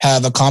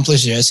have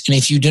accomplished this. And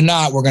if you do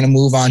not, we're going to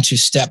move on to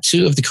step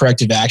 2 of the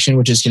corrective action,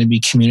 which is going to be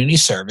community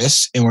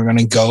service. And we're going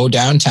to go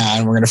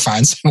downtown. We're going to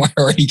find somewhere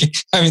where you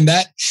can,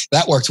 that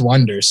worked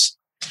wonders.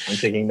 I'm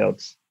taking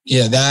notes.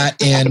 Yeah,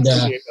 that and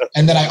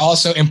then I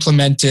also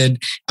implemented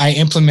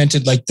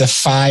the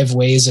 5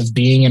 ways of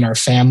being in our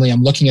family.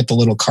 I'm looking at the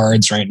little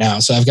cards right now.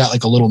 So I've got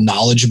a little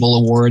knowledgeable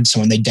award. So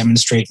when they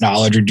demonstrate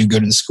knowledge or do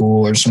good in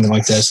school or something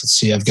like this, let's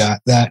see, I've got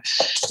that.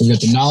 We've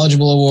got the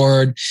knowledgeable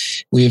award.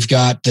 We've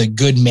got the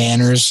good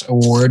manners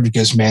award,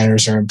 because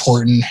manners are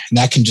important. And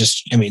that can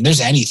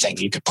there's anything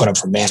you could put up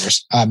for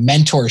manners.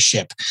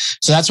 Mentorship.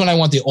 So that's when I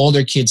want the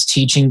older kids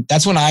teaching.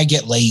 That's when I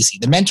get lazy.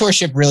 The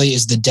mentorship really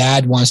is the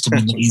dad wants to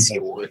be lazy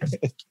award.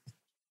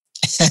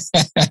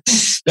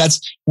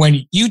 That's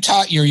when you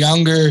taught your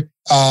younger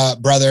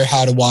brother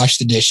how to wash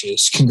the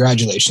dishes.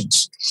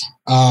 Congratulations.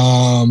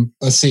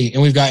 Let's see.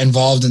 And we've got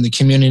involved in the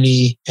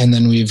community, and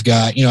then we've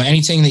got,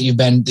 anything that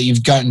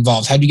you've got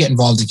involved. How did you get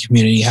involved in the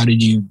community? How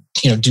did you,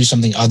 do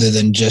something other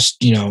than just,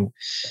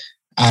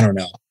 I don't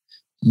know,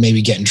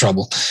 maybe get in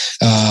trouble.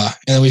 And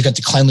then we've got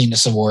the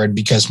cleanliness award,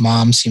 because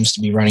mom seems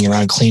to be running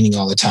around cleaning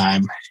all the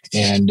time.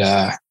 And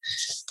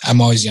I'm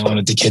always yelling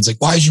at the kids,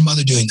 why is your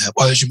mother doing that?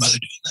 Why is your mother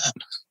doing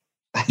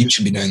that? You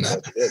should be doing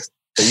that.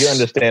 So you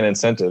understand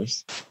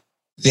incentives.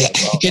 Yeah,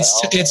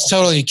 it's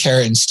totally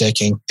carrot and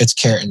sticking. It's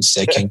carrot and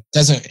sticking.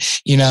 Doesn't,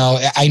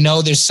 I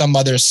know there's some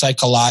other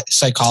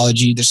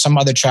psychology. There's some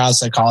other child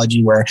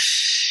psychology where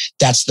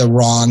that's the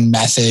wrong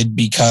method,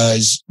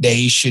 because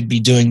they should be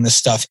doing the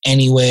stuff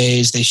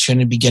anyways. They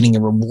shouldn't be getting a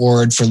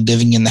reward for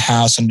living in the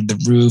house under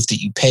the roof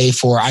that you pay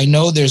for. I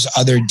know there's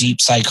other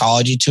deep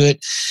psychology to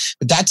it,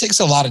 but that takes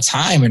a lot of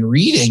time and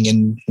reading,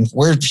 and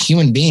we're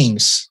human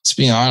beings, let's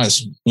be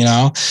honest,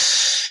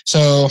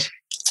 So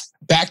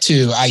back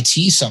to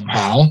IT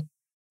somehow.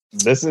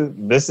 This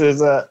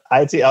is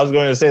IT. I was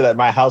going to say that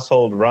my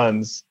household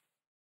runs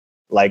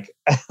like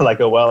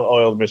a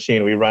well-oiled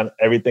machine. We run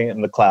everything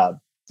in the cloud.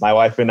 My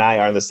wife and I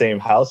are in the same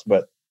house,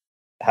 but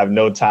have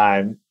no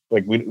time.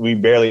 We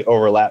barely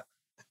overlap.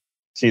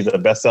 She's a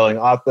best-selling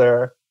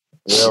author.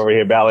 We're over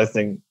here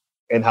balancing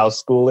in-house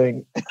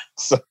schooling.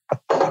 So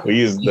we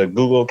use the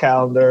Google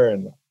Calendar,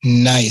 and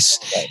Nice.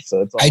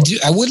 So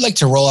it's I would like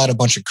to roll out a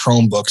bunch of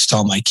Chromebooks to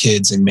all my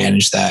kids and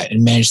manage that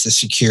and manage the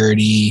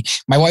security.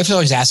 My wife's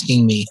always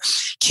asking me,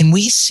 can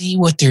we see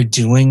what they're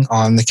doing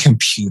on the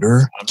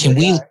computer? Can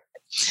we?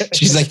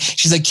 She's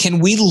like, can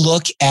we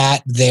look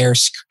at their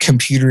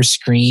computer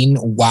screen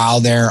while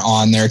they're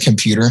on their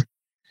computer?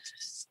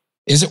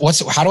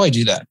 How do I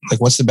do that?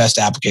 Like, what's the best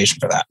application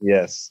for that?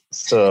 Yes.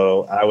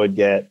 So I would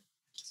get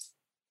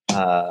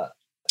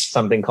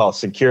something called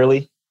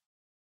Securely.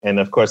 And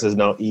of course, there's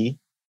no E.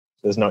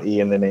 There's no E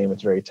in the name.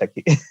 It's very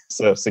techy.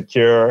 So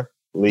Securely,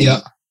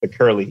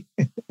 Securely.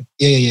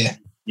 Yeah.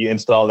 You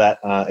install that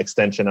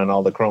extension on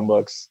all the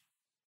Chromebooks,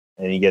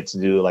 and you get to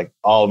do like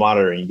all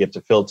monitoring. You get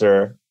to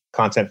filter,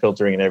 content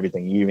filtering and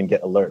everything. You even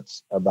get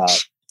alerts about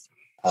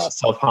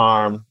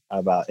self-harm,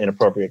 about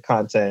inappropriate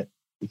content.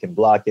 You can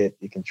block it.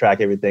 You can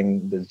track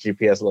everything, the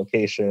GPS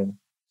location,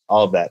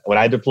 all of that. When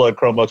I deployed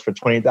Chromebooks for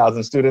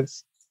 20,000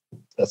 students,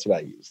 that's what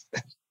I used.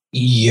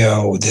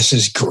 Yo, this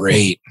is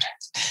great.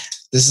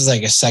 This is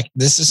like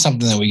this is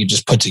something that we could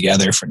just put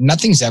together for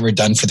nothing's ever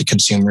done for the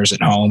consumers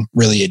at home.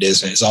 Really, it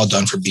isn't. It's all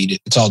done for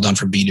it's all done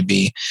for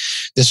B2B.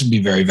 This would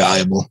be very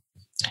valuable.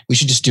 We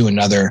should just do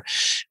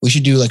we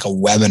should do like a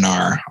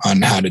webinar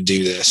on how to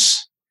do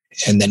this.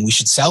 And then we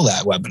should sell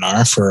that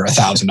webinar for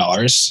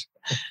 $1,000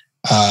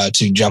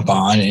 to jump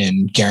on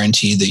and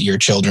guarantee that your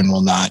children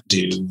will not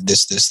do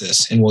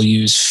this. And we'll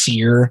use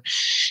fear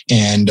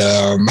and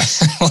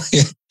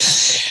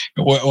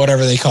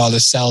whatever they call it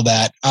to sell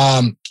that.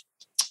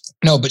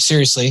 No, but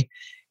seriously.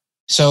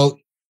 So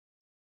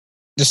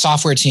the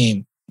software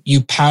team,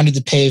 you pounded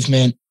the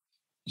pavement,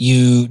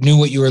 you knew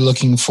what you were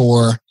looking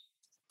for,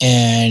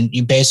 and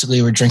you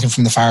basically were drinking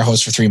from the fire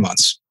hose for 3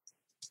 months.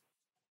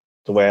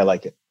 The way I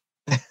like it.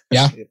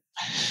 Yeah.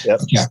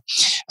 Yep. Yeah.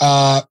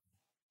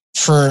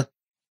 For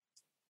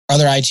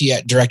other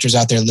IT directors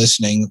out there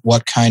listening,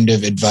 what kind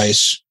of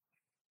advice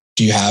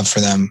do you have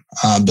for them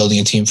building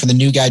a team? For the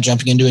new guy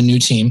jumping into a new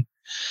team,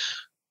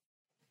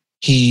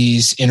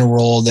 he's in a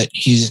role that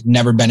he's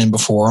never been in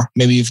before.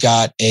 Maybe you've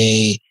got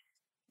a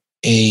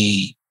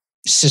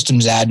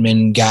systems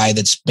admin guy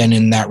that's been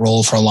in that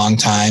role for a long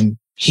time.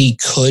 He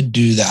could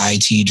do the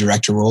IT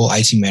director role,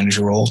 IT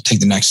manager role, take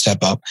the next step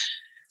up.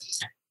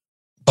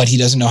 But he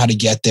doesn't know how to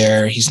get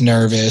there. He's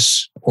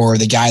nervous. Or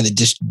the guy that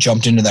just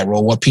jumped into that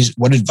role.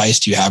 What advice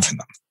do you have for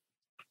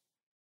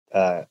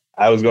them?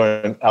 I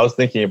was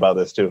thinking about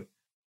this too.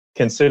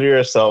 Consider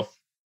yourself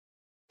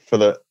for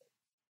the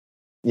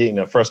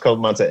first couple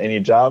months at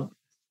any job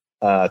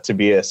to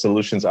be a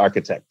solutions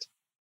architect.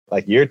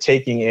 Like you're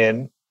taking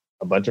in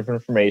a bunch of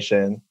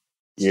information,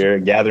 you're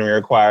gathering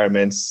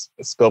requirements,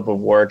 the scope of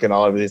work and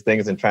all of these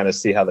things and trying to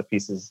see how the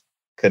pieces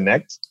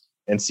connect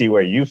and see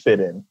where you fit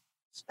in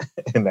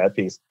that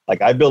piece.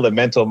 Like I build a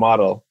mental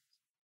model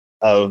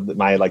of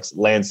my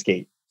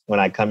landscape when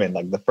I come in.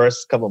 Like the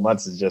first couple of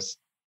months is just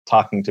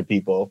talking to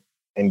people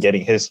and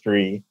getting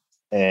history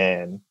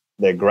and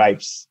their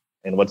gripes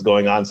and what's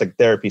going on. It's like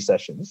therapy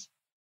sessions.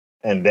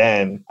 And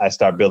then I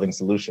start building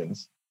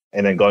solutions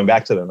and then going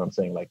back to them. I'm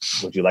saying like,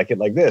 would you like it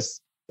like this?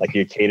 Like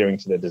you're catering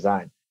to the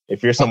design.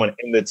 If you're someone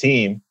in the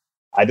team,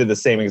 I did the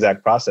same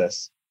exact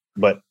process,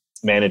 but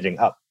managing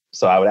up.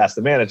 So I would ask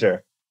the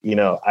manager,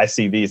 I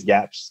see these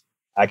gaps.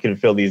 I can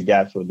fill these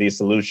gaps with these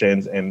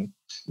solutions. And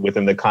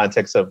within the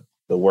context of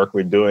the work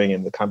we're doing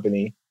in the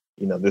company,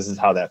 this is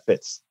how that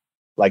fits.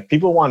 Like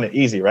people want it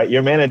easy, right?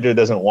 Your manager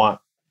doesn't want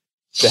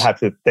to have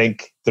to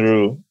think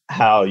through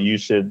how you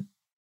should,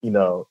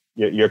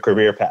 your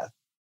career path,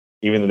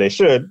 even though they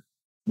should.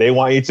 They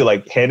want you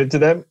to hand it to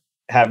them,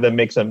 have them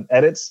make some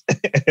edits,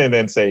 and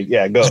then say,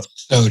 yeah, go. That's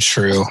so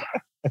true.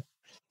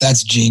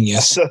 That's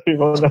genius. So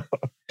people know.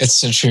 It's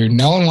so true.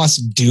 No one wants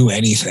to do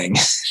anything.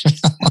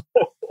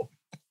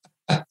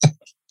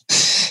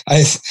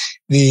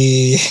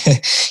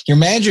 Your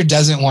manager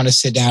doesn't want to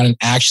sit down and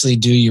actually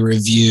do your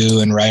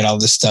review and write all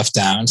this stuff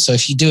down. So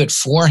if you do it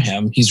for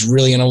him, he's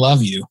really going to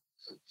love you.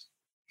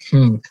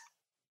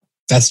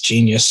 That's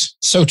genius.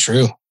 So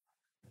true.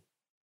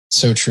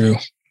 So true.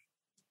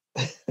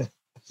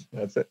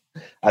 That's it.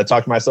 I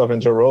talked myself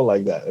into a role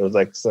like that. It was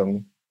like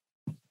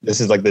this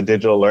is like the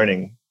digital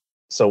learning.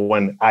 So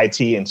when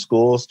IT in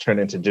schools turned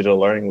into digital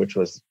learning, it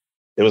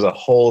was a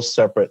whole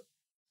separate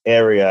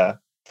area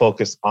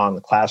focused on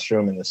the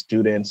classroom and the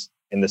students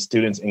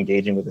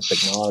engaging with the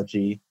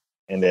technology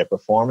and their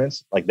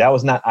performance. Like that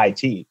was not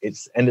IT.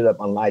 It's ended up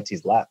on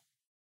IT's lap.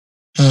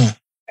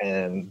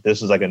 And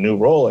this was like a new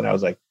role. And I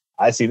was like,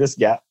 I see this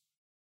gap.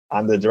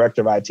 I'm the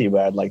director of IT,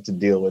 but I'd like to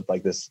deal with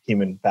this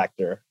human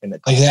factor in the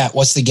class. Like that.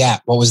 What's the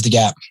gap? What was the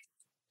gap?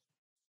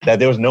 That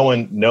there was no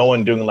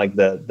one doing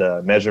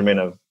the measurement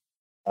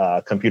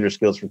of computer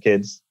skills for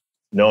kids.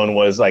 No one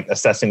was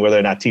assessing whether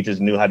or not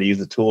teachers knew how to use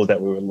the tools that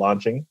we were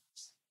launching.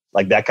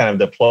 Like that kind of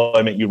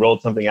deployment, you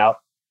rolled something out,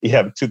 you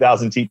have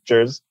 2,000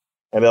 teachers,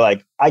 and they're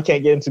like, I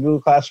can't get into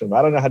Google Classroom.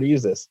 I don't know how to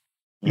use this.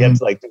 You have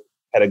to do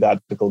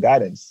pedagogical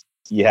guidance.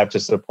 You have to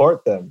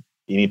support them.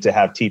 You need to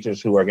have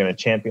teachers who are going to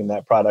champion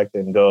that product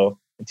and go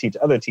and teach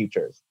other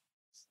teachers.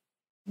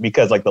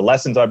 Because the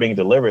lessons are being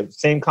delivered,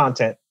 same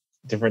content,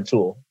 different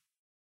tool.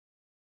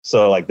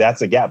 So like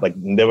that's a gap. Like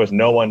there was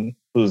no one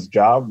whose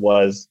job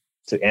was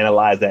to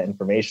analyze that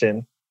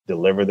information,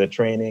 deliver the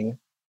training,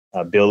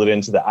 build it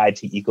into the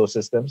IT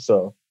ecosystem.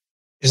 So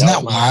isn't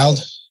that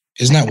wild?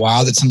 Isn't that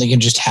wild that something can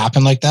just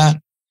happen like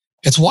that?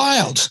 It's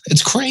wild.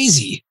 It's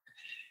crazy.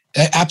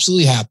 It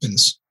absolutely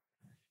happens.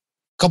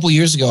 A couple of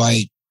years ago,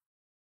 I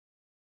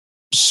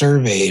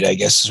surveyed, I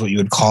guess is what you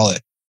would call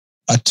it,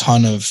 a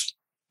ton of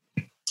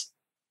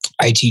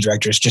IT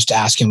directors just to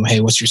ask him,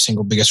 hey, what's your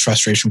single biggest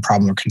frustration,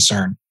 problem, or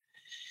concern?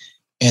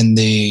 And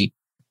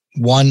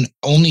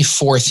only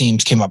 4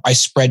 themes came up. I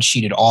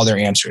spreadsheeted all their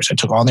answers. I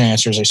took all their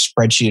answers, I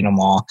spreadsheeted them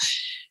all.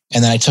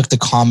 And then I took the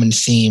common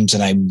themes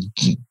and I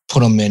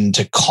put them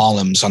into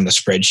columns on the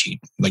spreadsheet.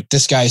 Like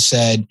this guy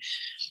said,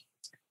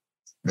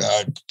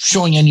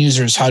 showing end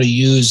users how to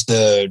use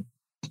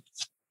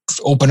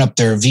open up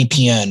their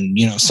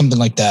VPN, something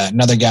like that.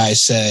 Another guy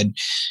said,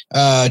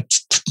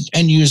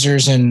 end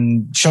users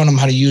and showing them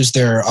how to use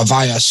their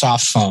Avaya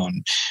soft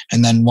phone.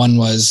 And then one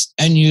was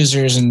end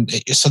users. And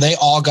so they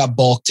all got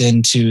bulked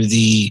into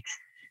the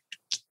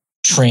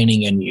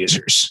training end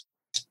users.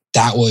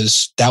 That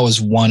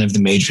was one of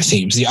the major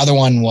themes. The other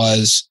one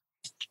was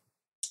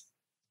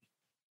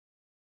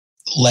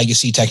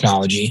legacy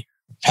technology,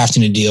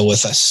 having to deal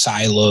with a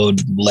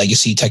siloed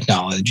legacy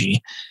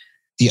technology.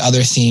 The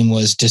other theme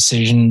was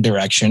decision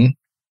direction.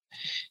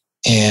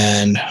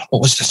 And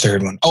what was the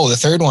third one? Oh, the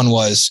third one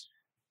was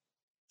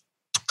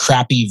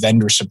crappy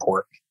vendor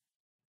support.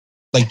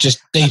 Like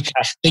just they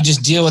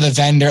just deal with a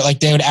vendor. Like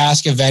they would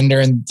ask a vendor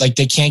and like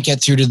they can't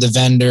get through to the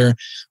vendor,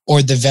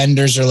 or the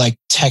vendors are like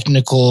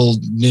technical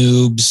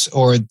noobs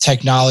or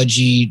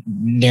technology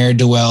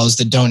ne'er-do-wells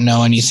that don't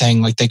know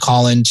anything. Like they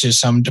call into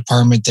some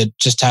department that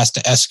just has to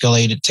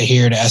escalate it to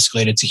here to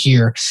escalate it to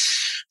here.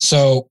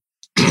 So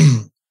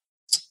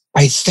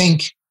I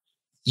think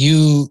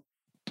you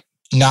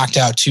knocked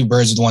out 2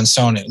 birds with one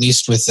stone, at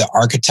least with the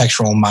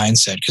architectural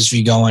mindset. Because if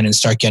you go in and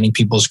start getting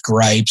people's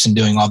gripes and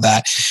doing all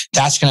that,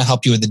 that's going to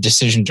help you with the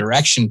decision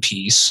direction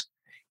piece.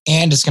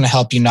 And it's going to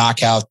help you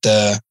knock out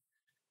the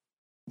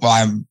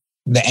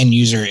end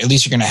user. At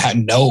least you're going to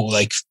know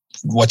like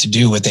what to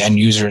do with the end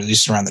user, at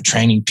least around the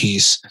training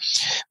piece.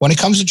 When it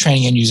comes to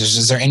training end users,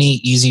 is there any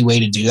easy way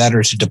to do that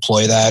or to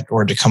deploy that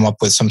or to come up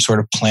with some sort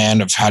of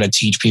plan of how to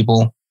teach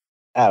people?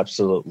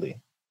 Absolutely.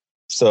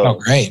 So, oh,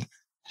 great.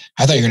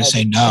 I thought you were going to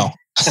say no.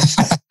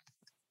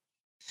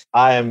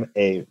 I am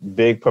a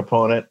big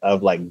proponent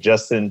of like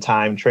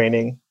just-in-time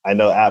training. I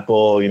know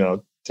Apple,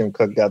 Tim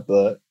Cook got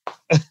the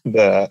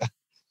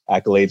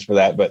accolades for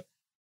that, but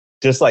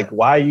just like,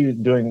 why are you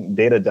doing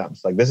data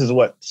dumps? Like, this is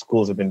what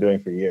schools have been doing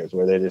for years,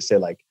 where they just say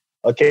like,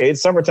 okay,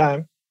 it's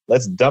summertime.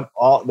 Let's dump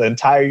all the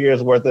entire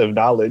year's worth of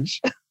knowledge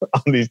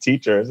on these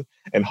teachers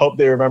and hope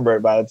they remember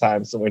it by the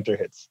time some winter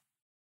hits.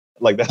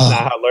 Like, that's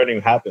not how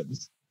learning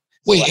happens.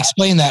 Wait,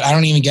 explain that. I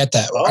don't even get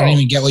that. I don't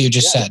even get what you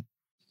just said.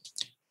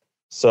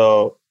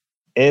 So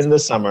in the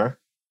summer,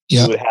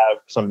 you would have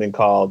something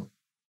called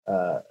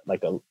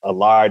like a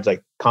large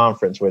like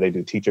conference where they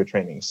do teacher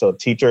training. So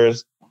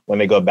teachers, when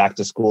they go back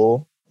to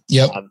school,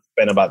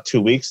 spend about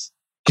 2 weeks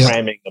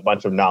cramming a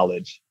bunch of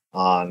knowledge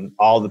on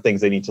all the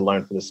things they need to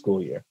learn for the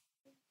school year.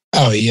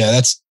 Oh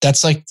yeah,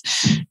 that's like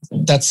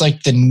the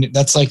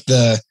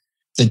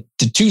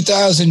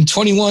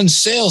 2021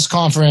 sales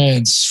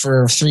conference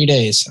for 3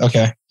 days.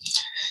 Okay.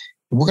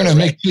 We're going to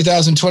make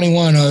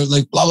 2021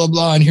 like blah, blah,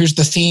 blah. And here's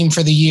the theme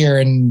for the year.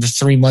 And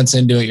 3 months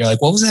into it, you're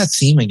like, what was that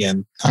theme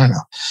again? I don't know.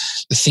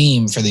 The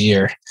theme for the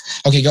year.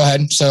 Okay, go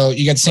ahead. So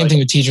you got the same thing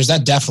with teachers.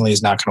 That definitely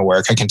is not going to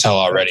work. I can tell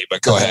already,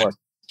 but go ahead.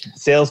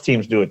 Sales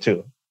teams do it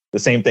too. The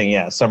same thing.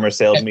 Yeah. Summer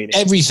sales meeting.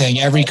 Everything.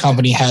 Every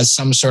company has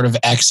some sort of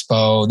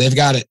expo. They've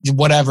got it,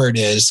 whatever it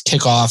is,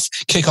 kickoff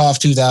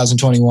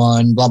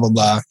 2021, blah, blah,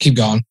 blah. Keep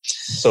going.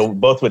 So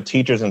both with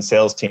teachers and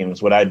sales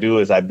teams, what I do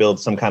is I build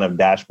some kind of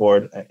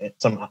dashboard,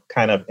 some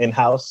kind of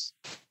in-house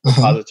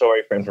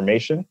repository for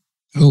information.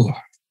 Ooh.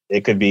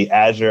 It could be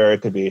Azure,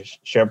 it could be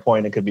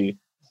SharePoint, it could be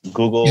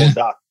Google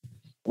Doc,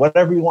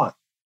 whatever you want.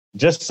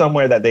 Just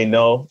somewhere that they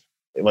know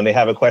when they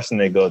have a question,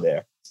 they go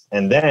there.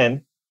 And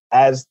then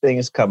as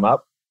things come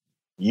up,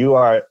 you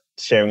are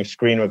sharing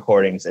screen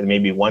recordings and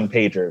maybe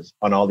one-pagers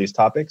on all these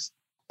topics,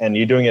 and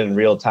you're doing it in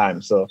real time.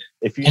 So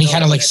if you any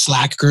kind of like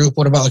Slack group,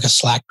 what about like a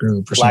Slack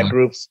group or Slack something?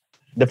 Groups,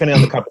 depending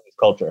on the company's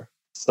culture.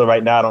 So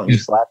right now I don't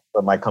use Slack,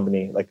 but my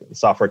company, like the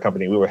software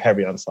company, we were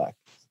heavy on Slack.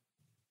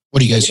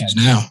 What do you guys use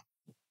now?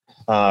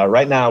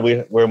 Right now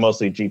we're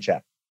mostly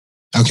GChat.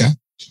 Okay.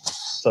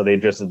 So they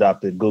just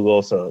adopted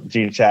Google, so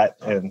GChat,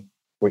 and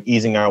we're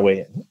easing our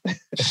way in.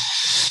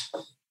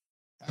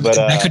 But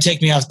that could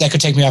take me off. That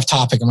could take me off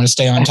topic. I'm going to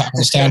stay on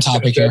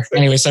topic here.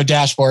 Anyway, so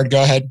dashboard.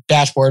 Go ahead.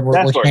 Dashboard.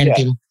 We're training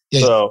people.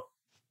 Yeah. So,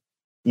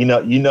 you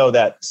know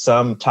that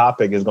some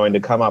topic is going to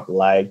come up,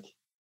 like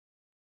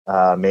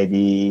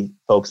maybe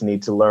folks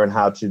need to learn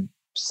how to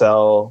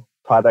sell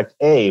product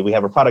A. We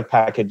have a product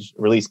package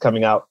release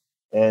coming out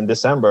in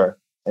December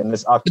and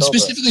this October. But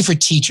specifically for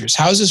teachers,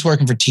 how is this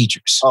working for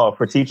teachers? Oh,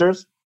 for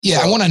teachers?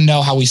 Yeah, I want to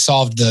know how we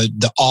solved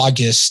the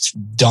August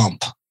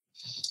dump.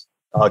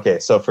 Okay,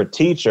 so for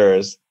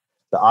teachers,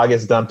 the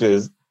August dump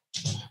is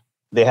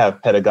they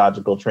have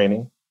pedagogical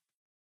training.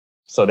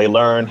 So they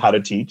learn how to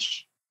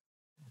teach.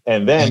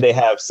 And then they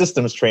have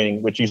systems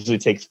training, which usually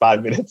takes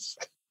 5 minutes.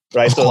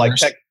 Right. Of so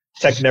course. like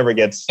tech never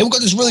gets. Hey, we've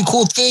got this really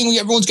cool thing.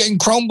 Everyone's getting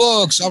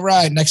Chromebooks. All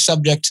right, next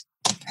subject.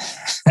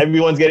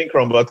 Everyone's getting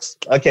Chromebooks.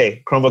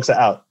 Okay, Chromebooks are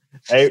out.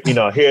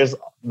 Here's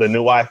the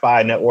new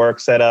Wi-Fi network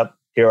setup.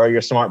 Here are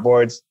your smart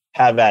boards.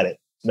 Have at it.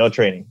 No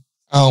training.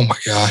 Oh my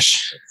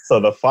gosh. So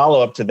the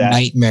follow-up to that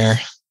nightmare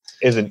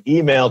is an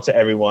email to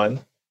everyone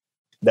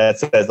that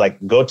says, like,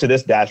 go to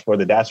this dashboard.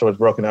 The dashboard is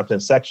broken up in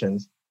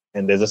sections,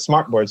 and there's a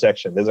smartboard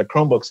section. There's a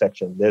Chromebook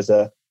section. There's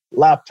a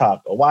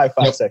laptop, a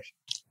Wi-Fi section.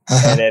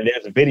 And then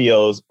there's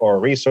videos or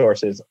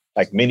resources,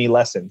 like mini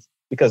lessons,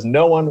 because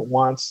no one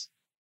wants,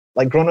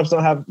 like grown-ups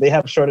they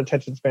have short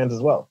attention spans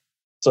as well.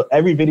 So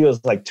every video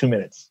is like 2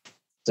 minutes.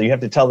 So you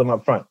have to tell them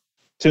up front,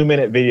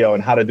 2-minute video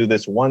on how to do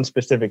this one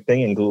specific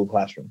thing in Google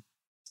Classroom.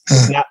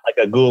 It's not like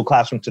a Google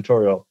Classroom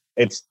tutorial.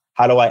 It's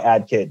how do I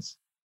add kids?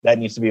 That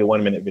needs to be a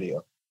 1-minute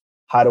video.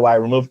 How do I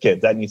remove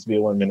kids? That needs to be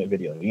a 1-minute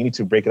video. You need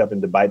to break it up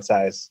into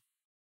bite-sized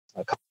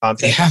content.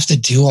 They have to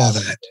do all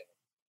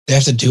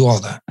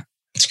that.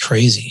 It's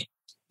crazy.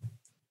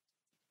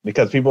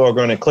 Because people are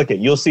going to click it.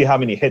 You'll see how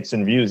many hits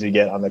and views you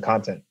get on the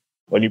content.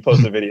 When you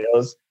post the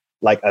videos,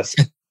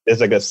 there's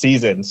like a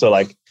season. So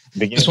like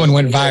this one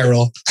went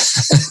viral.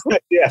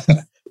 Yeah.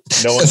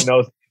 No one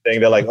knows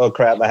anything. They're like, oh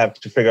crap, I have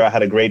to figure out how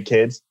to grade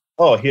kids.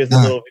 Oh, here's a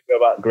little video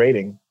about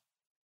grading.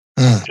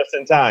 Just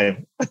in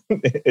time.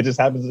 It just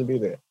happens to be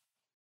there.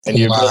 And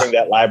you're building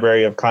that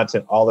library of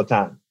content all the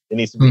time. It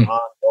needs to be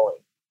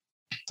ongoing.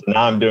 So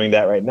now I'm doing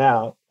that right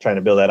now, trying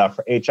to build that out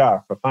for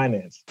HR, for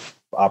finance,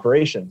 for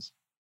operations.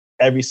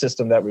 Every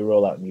system that we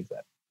roll out needs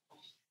that.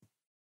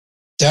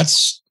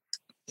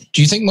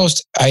 Do you think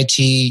most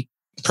IT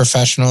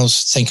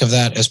professionals think of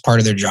that as part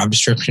of their job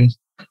description?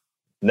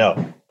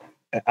 No,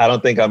 I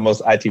don't think I'm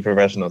most IT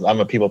professionals. I'm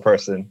a people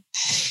person.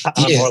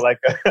 I'm more like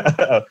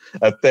a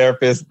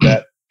therapist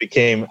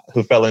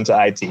who fell into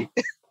IT.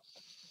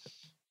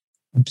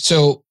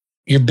 So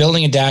you're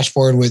building a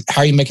dashboard with,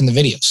 how are you making the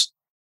videos?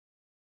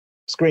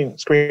 Screen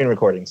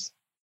recordings,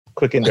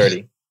 quick and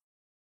dirty.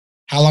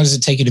 How long does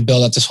it take you to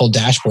build out this whole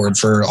dashboard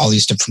for all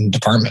these different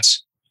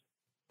departments?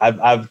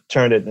 I've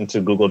turned it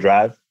into Google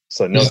Drive,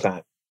 so no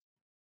time.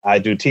 I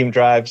do team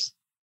drives.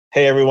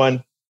 Hey,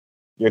 everyone,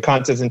 your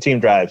content's in team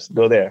drives.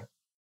 Go there.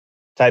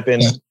 Type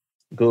in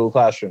Google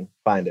Classroom.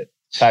 Find it.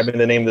 Type in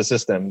the name of the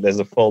system. There's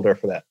a folder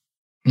for that.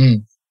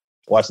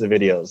 Watch the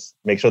videos.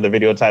 Make sure the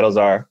video titles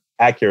are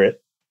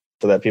accurate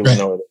so that people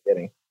know what they're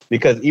getting.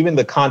 Because even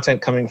the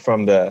content coming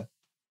from the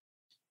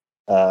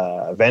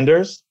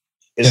vendors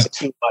is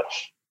too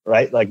much,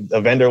 right? Like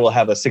a vendor will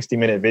have a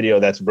 60-minute video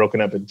that's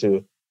broken up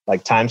into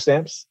like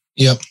timestamps.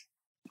 Yep.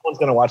 No one's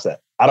going to watch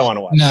that. I don't want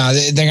to watch No,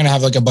 they're going to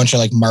have like a bunch of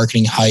like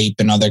marketing hype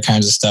and other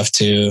kinds of stuff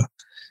too.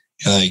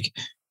 Like,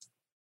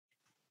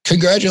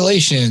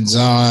 congratulations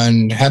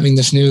on having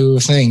this new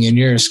thing in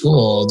your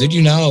school. Did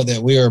you know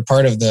that we are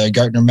part of the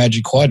Gartner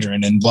Magic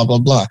Quadrant and blah, blah,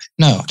 blah?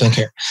 No, don't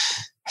care.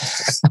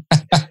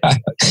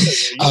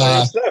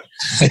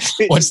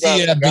 What's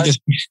the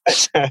biggest?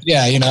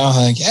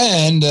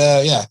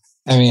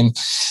 I mean,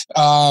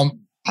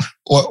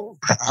 well,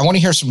 I want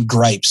to hear some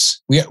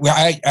gripes.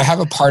 I have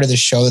a part of the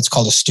show that's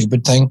called A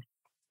Stupid Thing.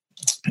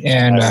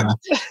 And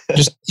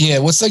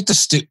what's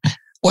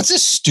a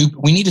stupid,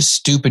 we need a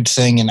stupid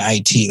thing in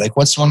IT. Like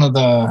what's one of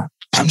the,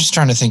 I'm just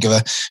trying to think of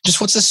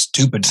what's a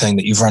stupid thing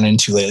that you've run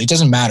into lately? It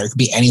doesn't matter. It could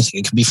be anything.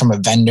 It could be from a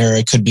vendor.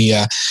 It could be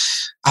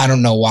I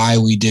don't know why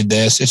we did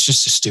this. It's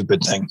just a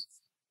stupid thing.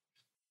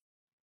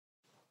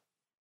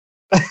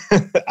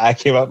 I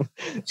came up,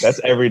 that's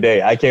every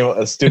day. I came up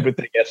with a stupid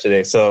thing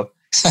yesterday. So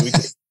we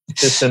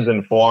systems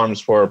and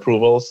forms for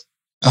approvals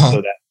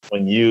so that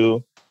when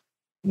you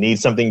need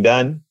something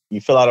done, you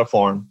fill out a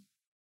form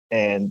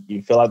and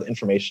you fill out the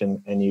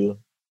information and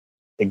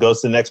it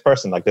goes to the next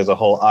person. Like there's a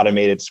whole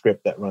automated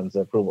script that runs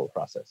the approval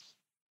process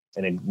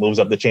and it moves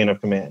up the chain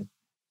of command.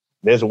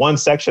 There's one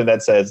section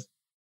that says,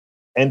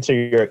 enter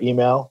your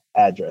email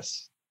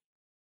address.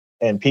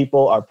 And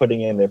people are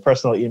putting in their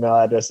personal email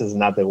addresses,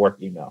 not their work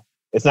email.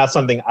 It's not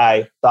something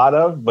I thought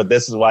of, but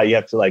this is why you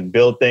have to like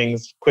build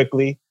things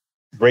quickly,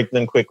 break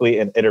them quickly,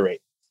 and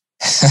iterate.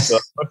 So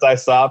once I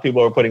saw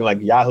people were putting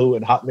like Yahoo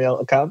and Hotmail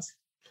accounts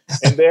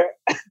in there,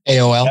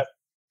 AOL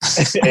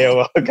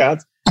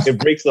accounts, it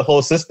breaks the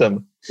whole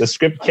system. The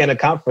script can't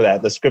account for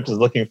that. The script is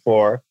looking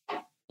for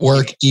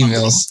work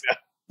emails.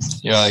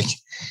 You're like,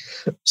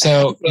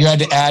 so you had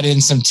to add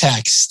in some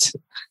text.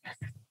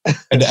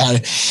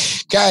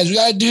 Guys, we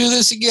got to do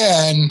this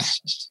again.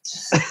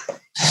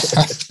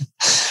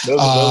 Those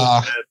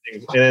are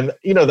things. And then,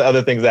 the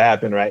other things that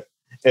happen, right?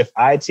 If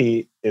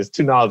IT is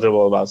too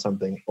knowledgeable about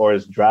something or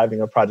is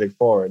driving a project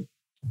forward,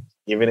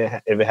 even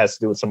if it has to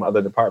do with some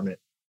other department,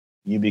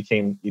 you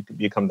could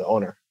become the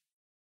owner.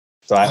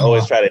 So I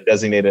always try to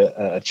designate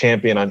a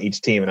champion on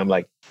each team. And I'm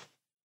like,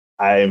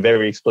 I am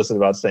very explicit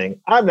about saying,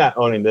 I'm not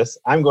owning this.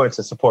 I'm going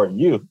to support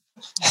you.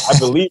 I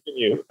believe in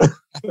you.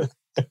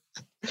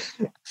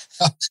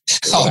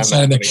 All of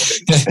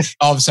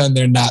a sudden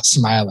they're not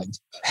smiling.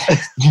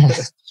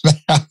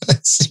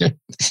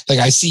 Like,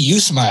 I see you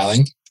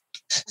smiling.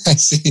 I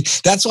see.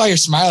 That's why you're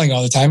smiling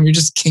all the time. You're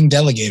just king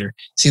delegator.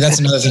 See, that's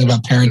another thing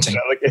about parenting.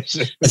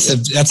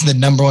 That's the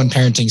number one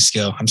parenting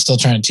skill. I'm still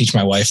trying to teach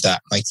my wife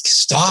that. Like,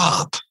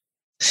 stop.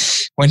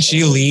 When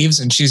she leaves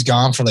and she's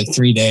gone for like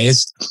 3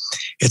 days,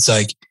 it's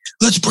like,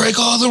 let's break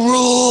all the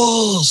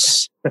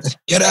rules.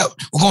 Get out.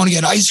 We're going to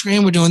get ice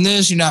cream. We're doing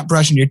this. You're not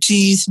brushing your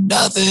teeth.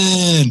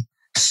 Nothing.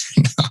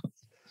 No.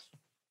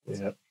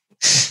 Yep.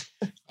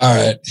 All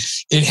right.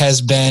 It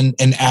has been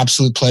an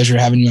absolute pleasure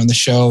having you on the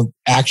show.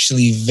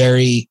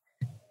 Actually,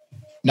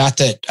 not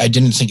that I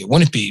didn't think it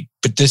wouldn't be,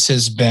 but this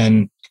has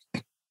been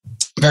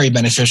very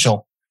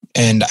beneficial.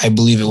 And I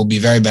believe it will be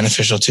very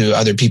beneficial to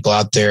other people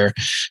out there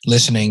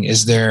listening.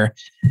 Is there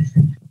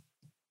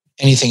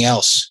anything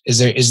else?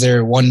 Is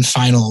there one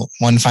final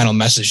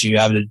message you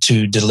have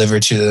to deliver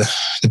to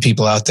the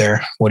people out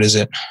there? What is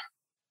it?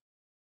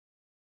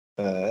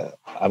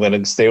 I'm going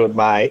to stay with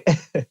my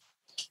the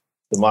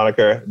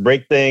moniker: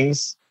 break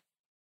things,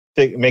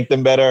 make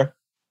them better,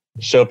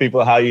 show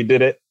people how you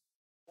did it,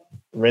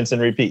 rinse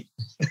and repeat.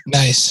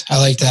 Nice. I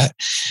like that.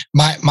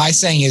 My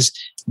saying is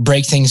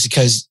break things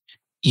because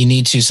you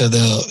need to, so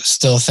they'll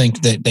still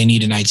think that they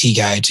need an IT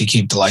guy to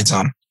keep the lights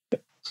on.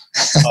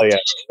 Oh yeah.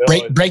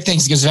 break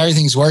things because if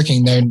everything's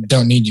working, they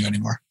don't need you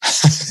anymore.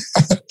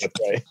 That's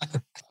right.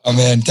 Oh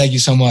man, thank you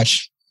so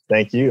much.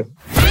 Thank you.